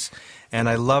abilities. And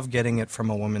I love getting it from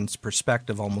a woman's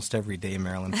perspective almost every day,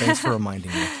 Marilyn. Thanks for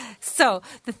reminding me. So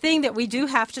the thing that we do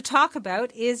have to talk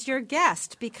about is your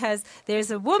guest, because there's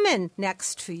a woman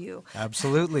next to you.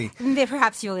 Absolutely.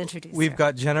 Perhaps you'll introduce We've her.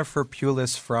 got Jennifer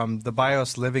Pulis from the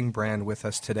BIOS Living brand with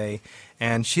us today,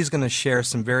 and she's going to share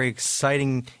some very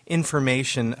exciting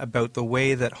information about the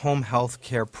way that home health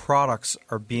care products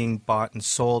are being bought and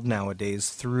sold nowadays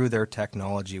through their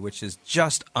technology, which is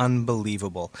just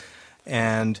unbelievable.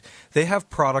 And they have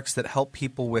products that help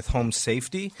people with home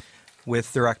safety,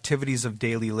 with their activities of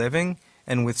daily living,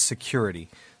 and with security.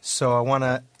 So I want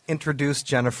to introduce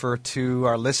Jennifer to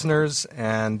our listeners,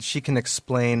 and she can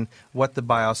explain what the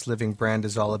BIOS Living brand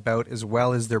is all about, as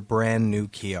well as their brand new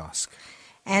kiosk.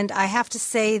 And I have to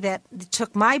say that it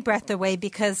took my breath away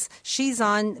because she's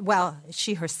on, well,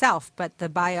 she herself, but the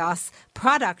BIOS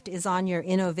product is on your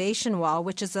innovation wall,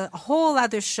 which is a whole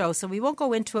other show. So we won't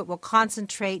go into it. We'll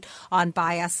concentrate on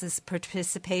BIOS's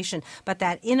participation. But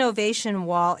that innovation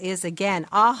wall is, again,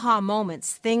 aha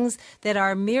moments, things that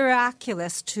are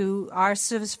miraculous to our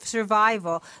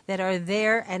survival that are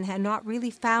there and have not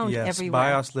really found everywhere.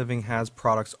 Yes, BIOS Living has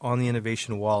products on the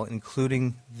innovation wall,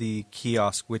 including the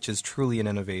kiosk, which is truly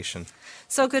an innovation.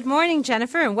 So good morning,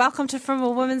 Jennifer, and welcome to From a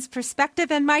Woman's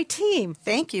Perspective and my team.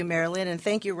 Thank you, Marilyn, and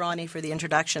thank you, Ronnie, for the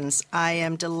introductions. I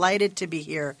am delighted to be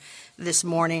here this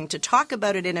morning to talk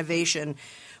about an innovation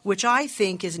which I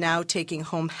think is now taking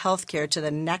home health care to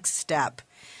the next step.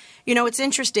 You know, it's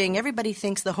interesting. Everybody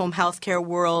thinks the home health care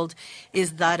world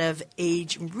is that of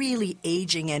really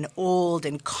aging and old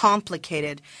and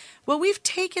complicated. Well, we've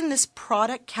taken this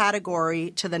product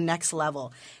category to the next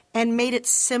level and made it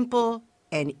simple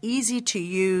and easy to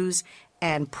use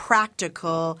and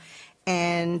practical.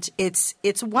 And it's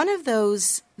one of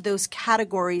those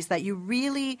categories that you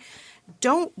really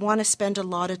don't want to spend a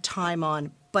lot of time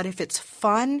on. But if it's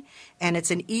fun and it's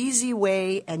an easy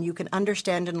way and you can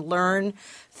understand and learn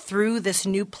through this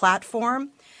new platform,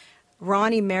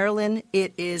 Ronnie, Marilyn,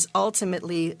 it is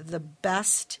ultimately the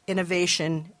best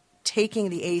innovation taking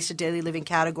the A's to Daily Living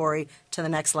category to the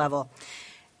next level.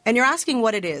 And you're asking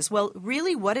what it is. Well,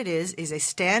 really what it is a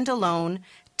standalone,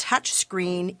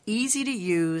 touchscreen,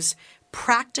 easy-to-use,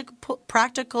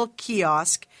 practical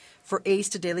kiosk for A's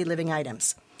to Daily Living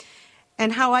items.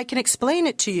 And how I can explain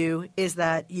it to you is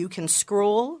that you can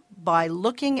scroll by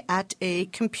looking at a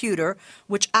computer,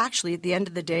 which actually at the end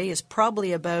of the day is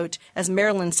probably about, as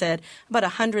Marilyn said, about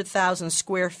 100,000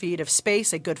 square feet of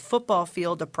space, a good football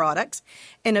field of products,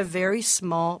 in a very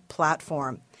small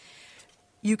platform.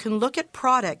 You can look at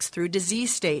products through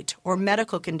disease state or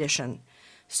medical condition.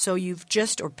 So you've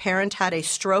or parent had a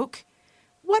stroke.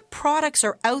 What products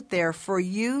are out there for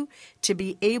you to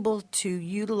be able to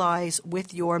utilize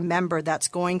with your member that's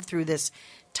going through this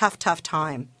tough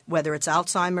time, whether it's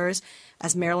Alzheimer's,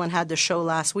 as Marilyn had the show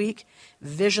last week,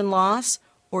 vision loss,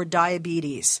 or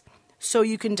diabetes. So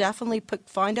you can definitely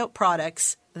find out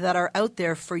products that are out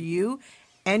there for you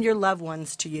and your loved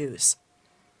ones to use.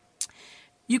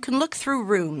 You can look through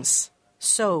rooms,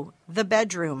 so the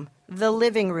bedroom, the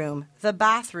living room, the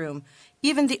bathroom,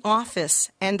 even the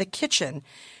office and the kitchen.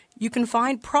 You can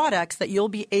find products that you'll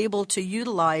be able to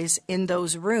utilize in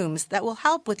those rooms that will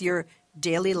help with your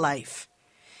daily life.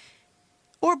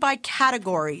 Or by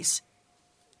categories,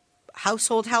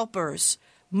 household helpers,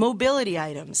 mobility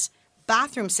items,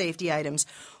 bathroom safety items,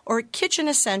 or kitchen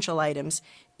essential items,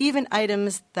 even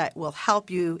items that will help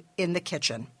you in the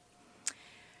kitchen.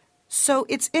 So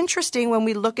it's interesting when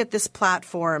we look at this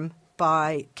platform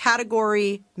by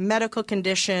category, medical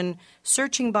condition,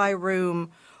 searching by room,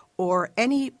 or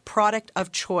any product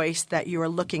of choice that you are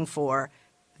looking for.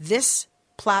 This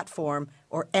platform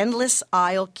or endless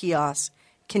aisle kiosk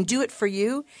can do it for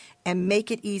you and make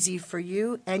it easy for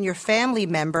you and your family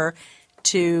member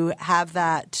to have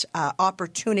that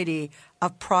opportunity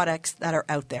of products that are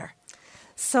out there.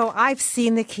 So I've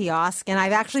seen the kiosk, and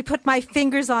I've actually put my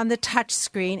fingers on the touch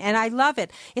screen, and I love it.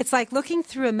 It's like looking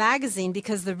through a magazine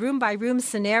because the room-by-room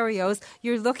scenarios,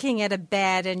 you're looking at a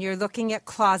bed and you're looking at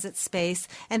closet space,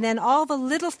 and then all the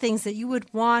little things that you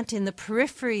would want in the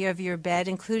periphery of your bed,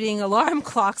 including alarm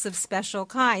clocks of special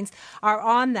kinds, are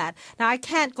on that. Now, I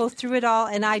can't go through it all,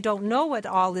 and I don't know what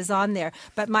all is on there,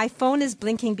 but my phone is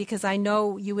blinking because I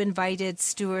know you invited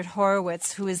Stuart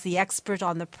Horowitz, who is the expert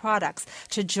on the products,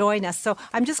 to join us. So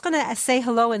I'm just going to say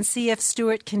hello and see if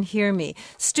Stuart can hear me.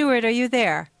 Stuart, are you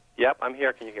there? Yep, I'm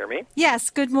here. Can you hear me?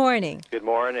 Yes, good morning. Good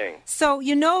morning. So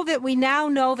you know that we now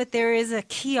know that there is a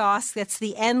kiosk that's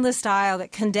the endless aisle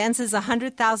that condenses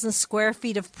 100,000 square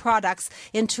feet of products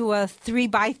into a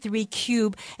 3x3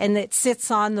 cube, and it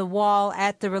sits on the wall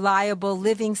at the Reliable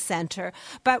Living Center.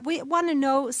 But we want to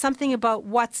know something about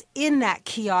what's in that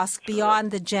kiosk beyond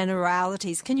the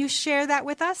generalities. Can you share that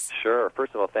with us? Sure.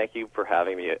 First of all, thank you for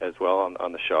having me as well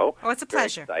on the show. Oh, it's a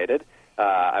pleasure. Very excited.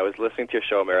 I was listening to your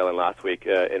show, Marilyn, last week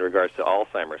in regards to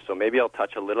Alzheimer's. So maybe I'll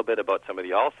touch a little bit about some of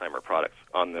the Alzheimer products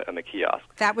on the kiosk.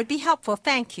 That would be helpful.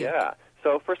 Thank you. Yeah.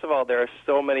 So first of all, there are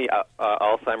so many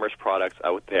Alzheimer's products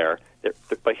out there.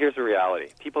 But here's the reality.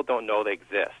 People don't know they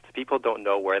exist. People don't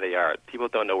know where they are. People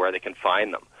don't know where they can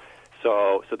find them.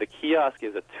 So the kiosk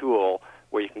is a tool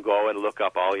where you can go and look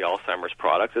up all the Alzheimer's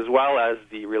products, as well as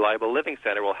the Reliable Living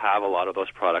Center will have a lot of those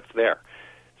products there.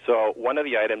 So one of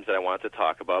the items that I wanted to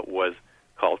talk about was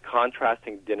called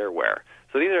contrasting dinnerware.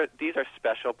 So these are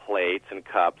special plates and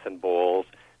cups and bowls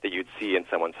that you'd see in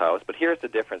someone's house. But here's the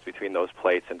difference between those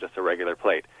plates and just a regular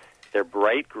plate. They're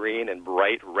bright green and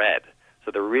bright red.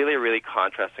 So they're really, really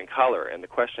contrasting color. And the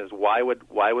question is, why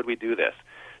would we do this?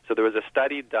 So there was a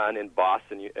study done in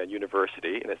Boston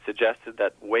University, and it suggested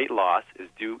that weight loss is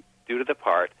due to the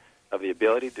part of the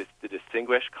ability to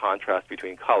distinguish contrast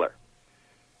between color.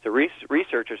 So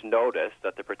researchers noticed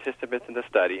that the participants in the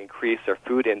study increased their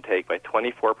food intake by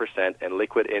 24% and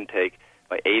liquid intake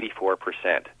by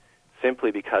 84%,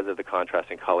 simply because of the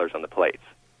contrasting colors on the plates.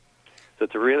 So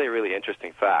it's a really, really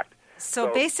interesting fact.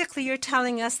 So basically you're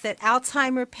telling us that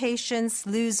Alzheimer patients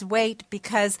lose weight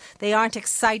because they aren't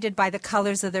excited by the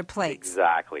colors of their plates.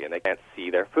 Exactly, and they can't see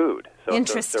their food.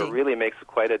 Interesting. So it really makes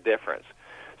quite a difference.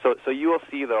 So you will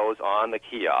see those on the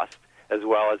kiosk, as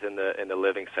well as in the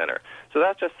living center. So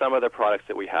that's just some of the products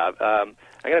that we have. I'm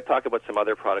going to talk about some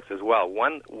other products as well.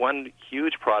 One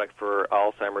huge product for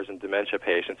Alzheimer's and dementia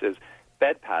patients is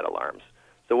bed pad alarms.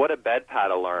 So what a bed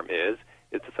pad alarm is,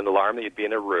 it's an alarm that you'd be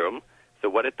in a room. So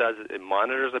what it does is it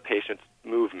monitors a patient's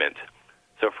movement.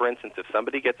 So for instance, if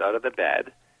somebody gets out of the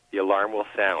bed, the alarm will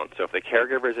sound. So if the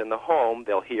caregiver's in the home,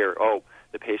 they'll hear, oh,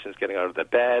 the patient's getting out of the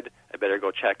bed, I better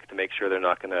go check to make sure they're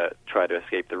not going to try to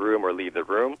escape the room or leave the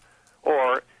room.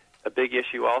 Or a big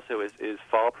issue also is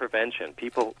fall prevention.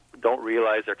 People don't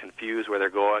realize they're confused where they're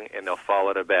going, and they'll fall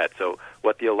out of bed. So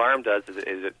what the alarm does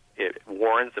is it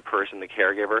warns the person, the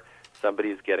caregiver,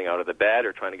 somebody's getting out of the bed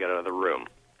or trying to get out of the room.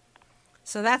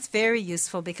 So that's very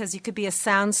useful because you could be a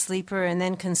sound sleeper and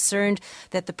then concerned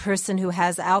that the person who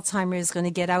has Alzheimer's is going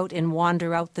to get out and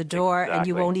wander out the door, and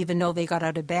you won't even know they got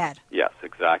out of bed. Yes,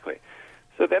 exactly.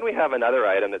 So then we have another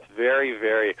item that's very,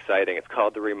 very exciting. It's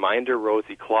called the Reminder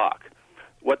Rosie Clock.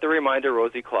 What the Reminder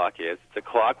Rosie Clock is, it's a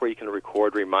clock where you can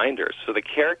record reminders. So the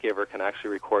caregiver can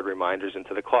actually record reminders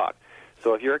into the clock.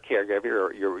 So if you're a caregiver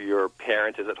or your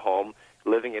parent is at home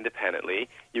living independently,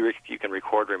 you can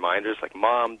record reminders like,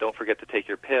 Mom, don't forget to take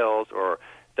your pills, or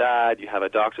Dad, you have a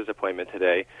doctor's appointment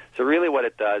today. So really what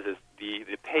it does is the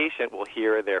patient will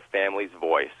hear their family's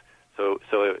voice. So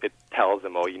it tells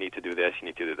them, oh, you need to do this, you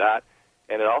need to do that.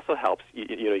 And it also helps,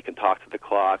 you can talk to the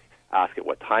clock, ask it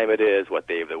what time it is, what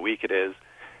day of the week it is.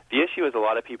 The issue is a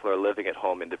lot of people are living at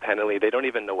home independently. They don't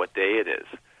even know what day it is.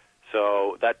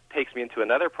 So that takes me into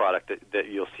another product that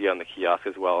you'll see on the kiosk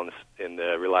as well in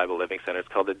the Reliable Living Center. It's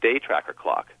called the Day Tracker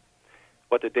Clock.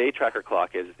 What the Day Tracker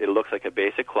Clock is, it looks like a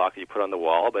basic clock that you put on the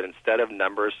wall, but instead of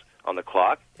numbers on the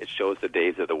clock, it shows the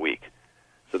days of the week.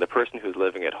 So the person who's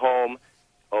living at home,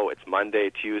 oh, it's Monday,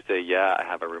 Tuesday, yeah, I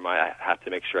have I have to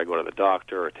make sure I go to the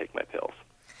doctor or take my pills.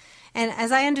 And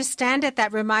as I understand it,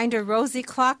 that Reminder Rosie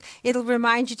Clock, it'll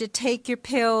remind you to take your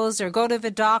pills or go to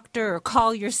the doctor or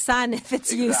call your son if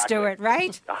it's used to it,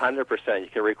 right? 100%. You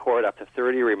can record up to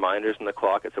 30 reminders in the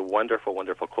clock. It's a wonderful,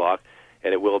 wonderful clock,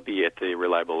 and it will be at the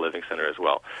Reliable Living Center as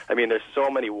well. I mean, there's so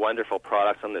many wonderful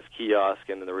products on this kiosk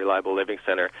and in the Reliable Living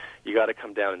Center. You got to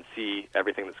come down and see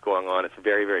everything that's going on. It's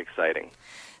very, very exciting.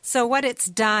 So what it's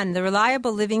done, the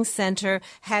Reliable Living Center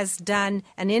has done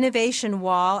an innovation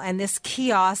wall, and this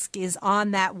kiosk is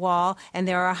on that wall, and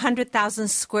there are 100,000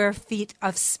 square feet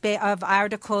of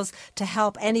articles to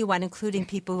help anyone, including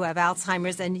people who have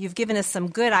Alzheimer's, and you've given us some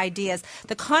good ideas.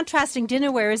 The contrasting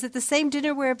dinnerware, is it the same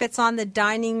dinnerware that's on the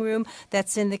dining room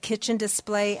that's in the kitchen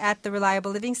display at the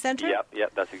Reliable Living Center?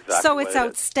 Yep, that's exactly So what it's it is.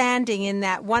 outstanding in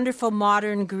that wonderful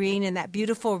modern green and that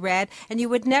beautiful red, and you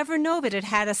would never know that it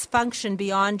had a function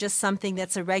beyond just something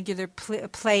that's a regular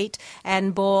plate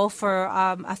and bowl for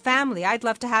a family. I'd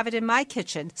love to have it in my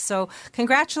kitchen. So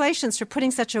congratulations for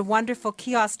putting such a wonderful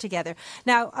kiosk together.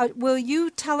 Now, will you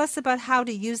tell us about how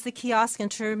to use the kiosk in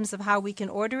terms of how we can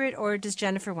order it, or does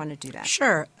Jennifer want to do that?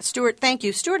 Sure. Stuart, thank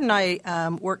you. Stuart and I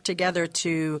work together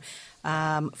to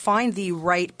find the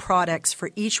right products for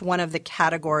each one of the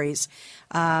categories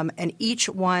and each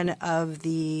one of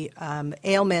the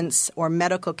ailments or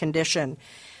medical condition.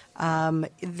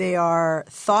 They are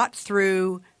thought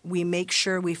through. We make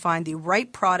sure we find the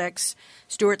right products.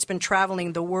 Stuart's been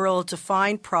traveling the world to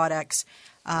find products,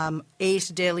 Ace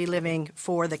Daily Living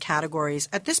for the categories.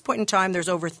 At this point in time, there's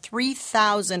over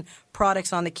 3,000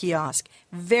 products on the kiosk.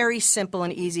 Very simple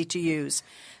and easy to use.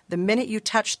 The minute you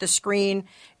touch the screen,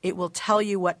 it will tell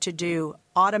you what to do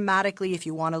automatically if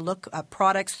you want to look at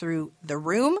products through the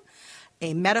room,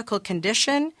 a medical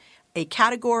condition, a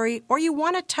category, or you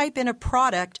want to type in a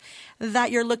product that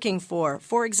you're looking for.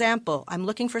 For example, I'm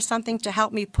looking for something to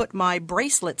help me put my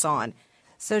bracelets on.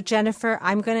 So, Jennifer,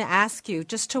 I'm going to ask you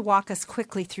just to walk us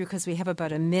quickly through, because we have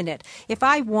about a minute. If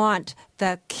I want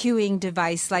the cueing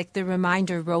device like the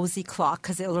Reminder Rosie clock,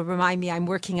 because it'll remind me I'm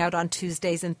working out on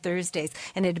Tuesdays and Thursdays,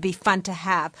 and it'd be fun to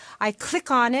have. I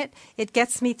click on it. It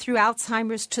gets me through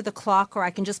Alzheimer's to the clock, or I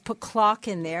can just put clock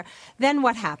in there. Then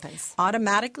what happens?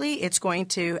 Automatically, it's going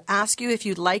to ask you if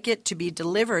you'd like it to be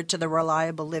delivered to the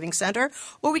Reliable Living Center,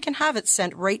 or we can have it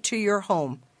sent right to your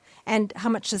home. And how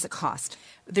much does it cost?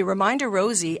 The Reminder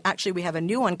Rosie, actually we have a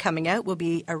new one coming out, will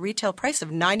be a retail price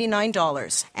of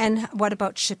 $99. And what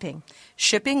about shipping?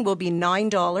 Shipping will be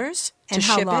 $9 And to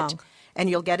how ship long? it,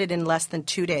 and you'll get it in less than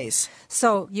 2 days.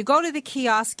 So you go to the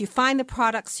kiosk, you find the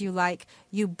products you like,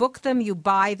 you book them, you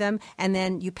buy them, and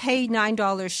then you pay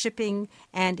 $9 shipping,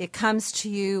 and it comes to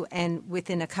you, and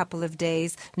within a couple of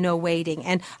days, no waiting.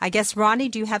 And I guess, Ronnie,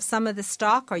 do you have some of the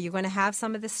stock? Are you going to have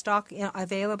some of the stock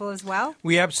available as well?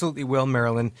 We absolutely will,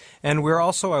 Marilyn. And we're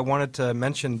also, I wanted to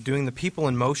mention, doing the People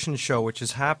in Motion show, which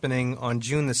is happening on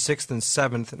June the 6th and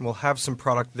 7th, and we'll have some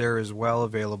product there as well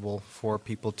available for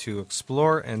people to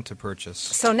explore and to purchase.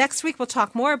 So next week we'll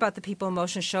talk more about the People in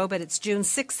Motion show, but it's June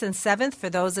 6th and 7th for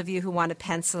those of you who want to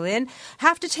pencil in.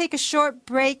 Have to take a short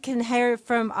break and hear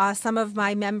from some of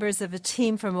my members of a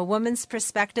team from a woman's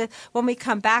perspective. When we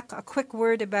come back, a quick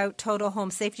word about Total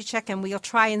Home Safety Check, and we'll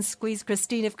try and squeeze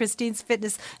Christine of Christine's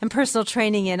Fitness and Personal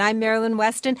Training in. I'm Marilyn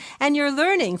Weston, and you're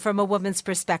learning from a woman's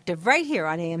perspective right here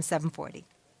on AM 740.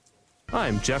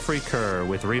 I'm Jeffrey Kerr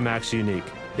with RE/MAX Unique.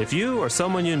 If you or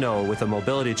someone you know with a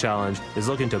mobility challenge is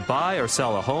looking to buy or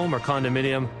sell a home or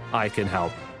condominium, I can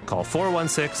help. Call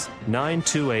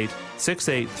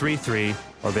 416-928-6833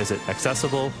 or visit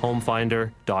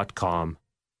accessiblehomefinder.com.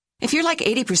 If you're like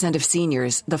 80% of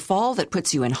seniors, the fall that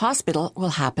puts you in hospital will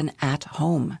happen at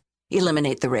home.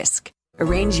 Eliminate the risk.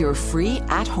 Arrange your free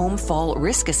at-home fall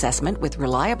risk assessment with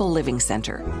Reliable Living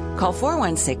Center. Call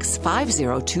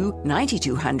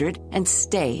 416-502-9200 and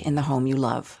stay in the home you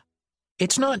love.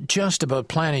 It's not just about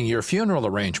planning your funeral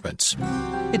arrangements.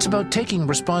 It's about taking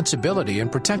responsibility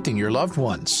and protecting your loved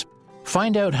ones.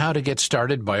 Find out how to get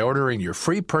started by ordering your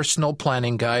free personal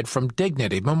planning guide from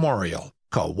Dignity Memorial.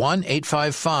 Call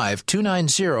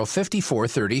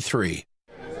 1-855-290-5433.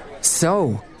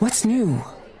 So, what's new?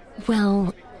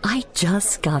 Well, I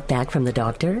just got back from the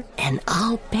doctor, and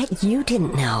I'll bet you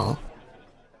didn't know.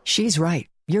 She's right.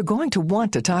 You're going to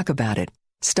want to talk about it.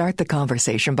 Start the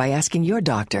conversation by asking your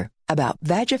doctor about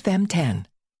Vagifem 10.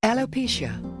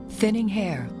 Alopecia, thinning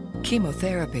hair,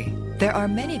 chemotherapy. There are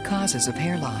many causes of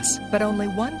hair loss, but only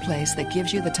one place that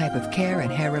gives you the type of care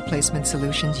and hair replacement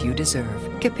solutions you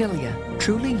deserve. Capilia,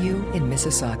 Truly You in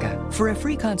Mississauga. For a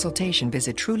free consultation,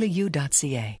 visit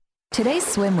trulyu.ca. Today's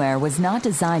swimwear was not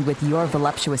designed with your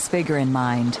voluptuous figure in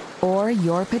mind or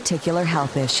your particular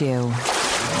health issue.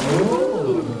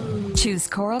 Choose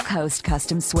Coral Coast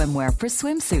custom swimwear for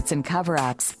swimsuits and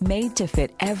cover-ups made to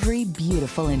fit every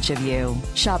beautiful inch of you.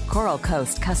 Shop Coral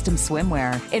Coast custom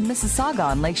swimwear in Mississauga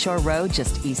on Lakeshore Road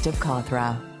just east of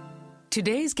Cawthra.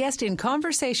 Today's guest in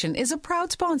conversation is a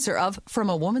proud sponsor of From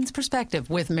a Woman's Perspective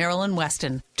with Marilyn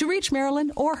Weston. To reach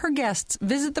Marilyn or her guests,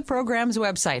 visit the program's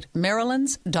website,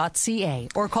 marilyns.ca,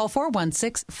 or call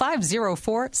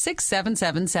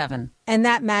 416-504-6777. And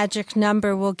that magic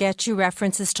number will get you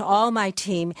references to all my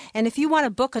team. And if you want to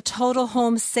book a total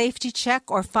home safety check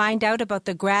or find out about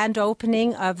the grand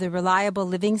opening of the Reliable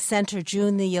Living Center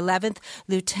June the 11th,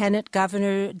 Lieutenant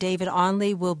Governor David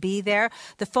Onley will be there.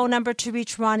 The phone number to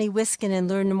reach Ronnie Wiskin and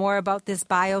learn more about this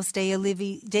BIOS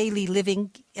Daily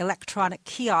Living electronic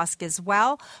kiosk as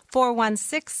well,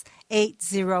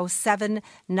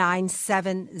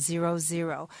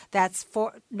 416-807-9700. That's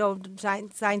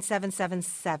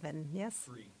 9777. Yes?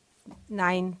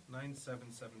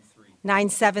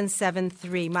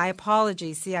 9773. My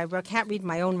apologies. See, I can't read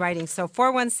my own writing. So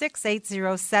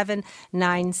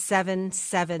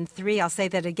 416-807-9773. I'll say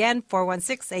that again,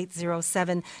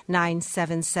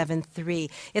 416-807-9773.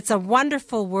 It's a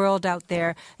wonderful world out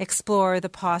there. Explore the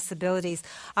possibilities.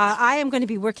 I am going to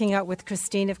be working out with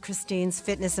Christine of Christine's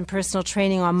Fitness and Personal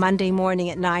Training on Monday morning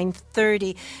at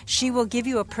 9:30. She will give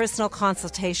you a personal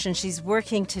consultation. She's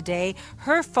working today.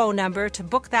 Her phone number to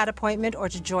book that appointment or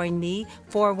to join me,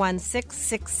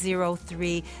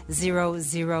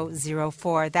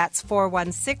 416-603-0004. That's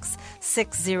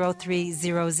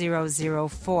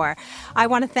 416-603-0004. I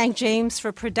want to thank James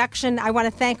for production. I want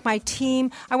to thank my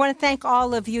team. I want to thank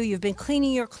all of you. You've been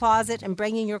cleaning your closet and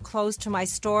bringing your clothes to my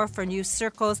store for new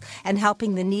circles and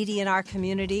helping the needy in our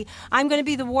community. I'm going to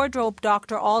be the wardrobe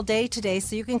doctor all day today,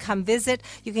 so you can come visit.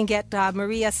 You can get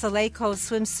Maria Saleko's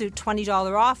swimsuit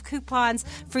 $20 off coupons,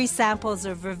 free samples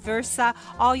of Reversa.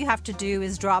 All you have to do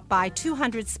is drop by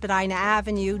 200 Spadina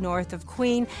Avenue, north of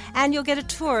Queen, and you'll get a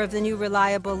tour of the new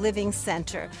Reliable Living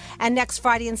Center. And next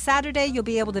Friday and Saturday, you'll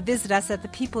be able to visit us at the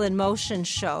People in Motion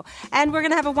show. And we're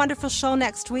going to have a wonderful show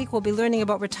next week. We'll be learning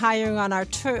about retiring on our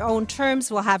own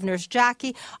terms. We'll have Nurse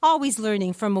Jackie, always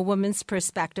learning from a woman's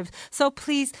perspective. So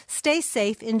please stay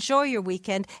safe, enjoy your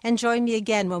weekend, and join me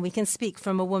again when we can speak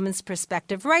from a woman's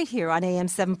perspective right here on AM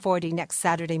 740 next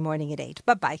Saturday morning at 8.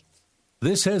 Bye-bye.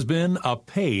 This has been a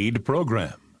paid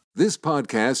program. This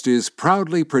podcast is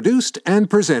proudly produced and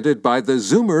presented by the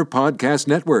Zoomer Podcast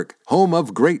Network, home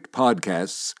of great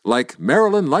podcasts like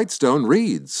Marilyn Lightstone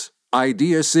Reads,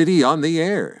 Idea City on the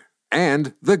Air,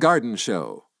 and The Garden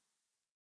Show.